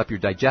that mess up your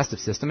digestive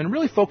system, and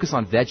really focus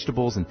on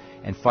vegetables and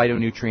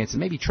phytonutrients, and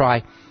maybe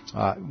try,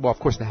 of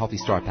course, the Healthy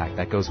Start Pack.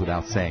 That goes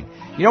without saying.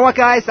 You know what,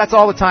 guys? That's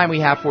all the time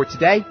we have for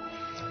today.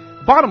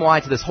 Bottom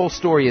line to this whole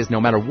story is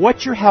no matter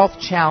what your health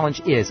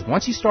challenge is,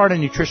 once you start a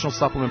nutritional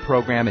supplement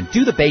program and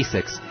do the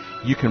basics,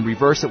 you can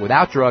reverse it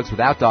without drugs,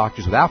 without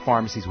doctors, without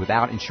pharmacies,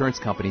 without insurance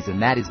companies,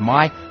 and that is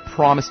my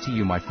promise to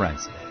you, my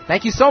friends.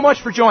 Thank you so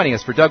much for joining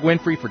us. For Doug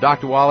Winfrey, for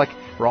Dr. Wallach,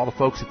 for all the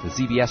folks at the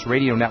ZBS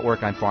Radio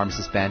Network, I'm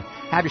Pharmacist Ben.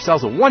 Have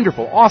yourselves a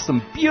wonderful,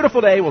 awesome, beautiful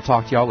day. We'll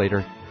talk to y'all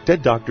later.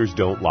 Dead Doctors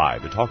Don't Lie,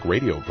 the talk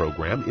radio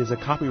program, is a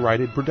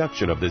copyrighted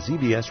production of the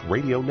ZBS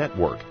Radio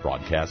Network.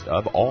 Broadcast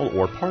of all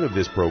or part of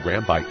this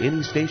program by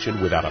any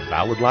station without a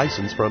valid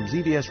license from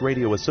ZBS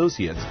Radio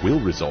Associates will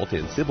result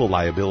in civil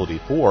liability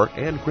for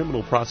and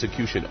criminal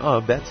prosecution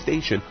of that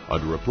station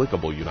under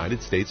applicable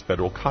United States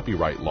federal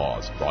copyright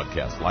laws.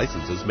 Broadcast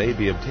licenses may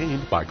be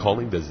obtained by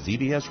calling the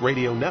ZBS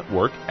Radio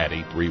Network at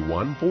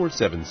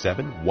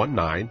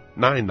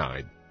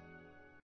 831-477-1999.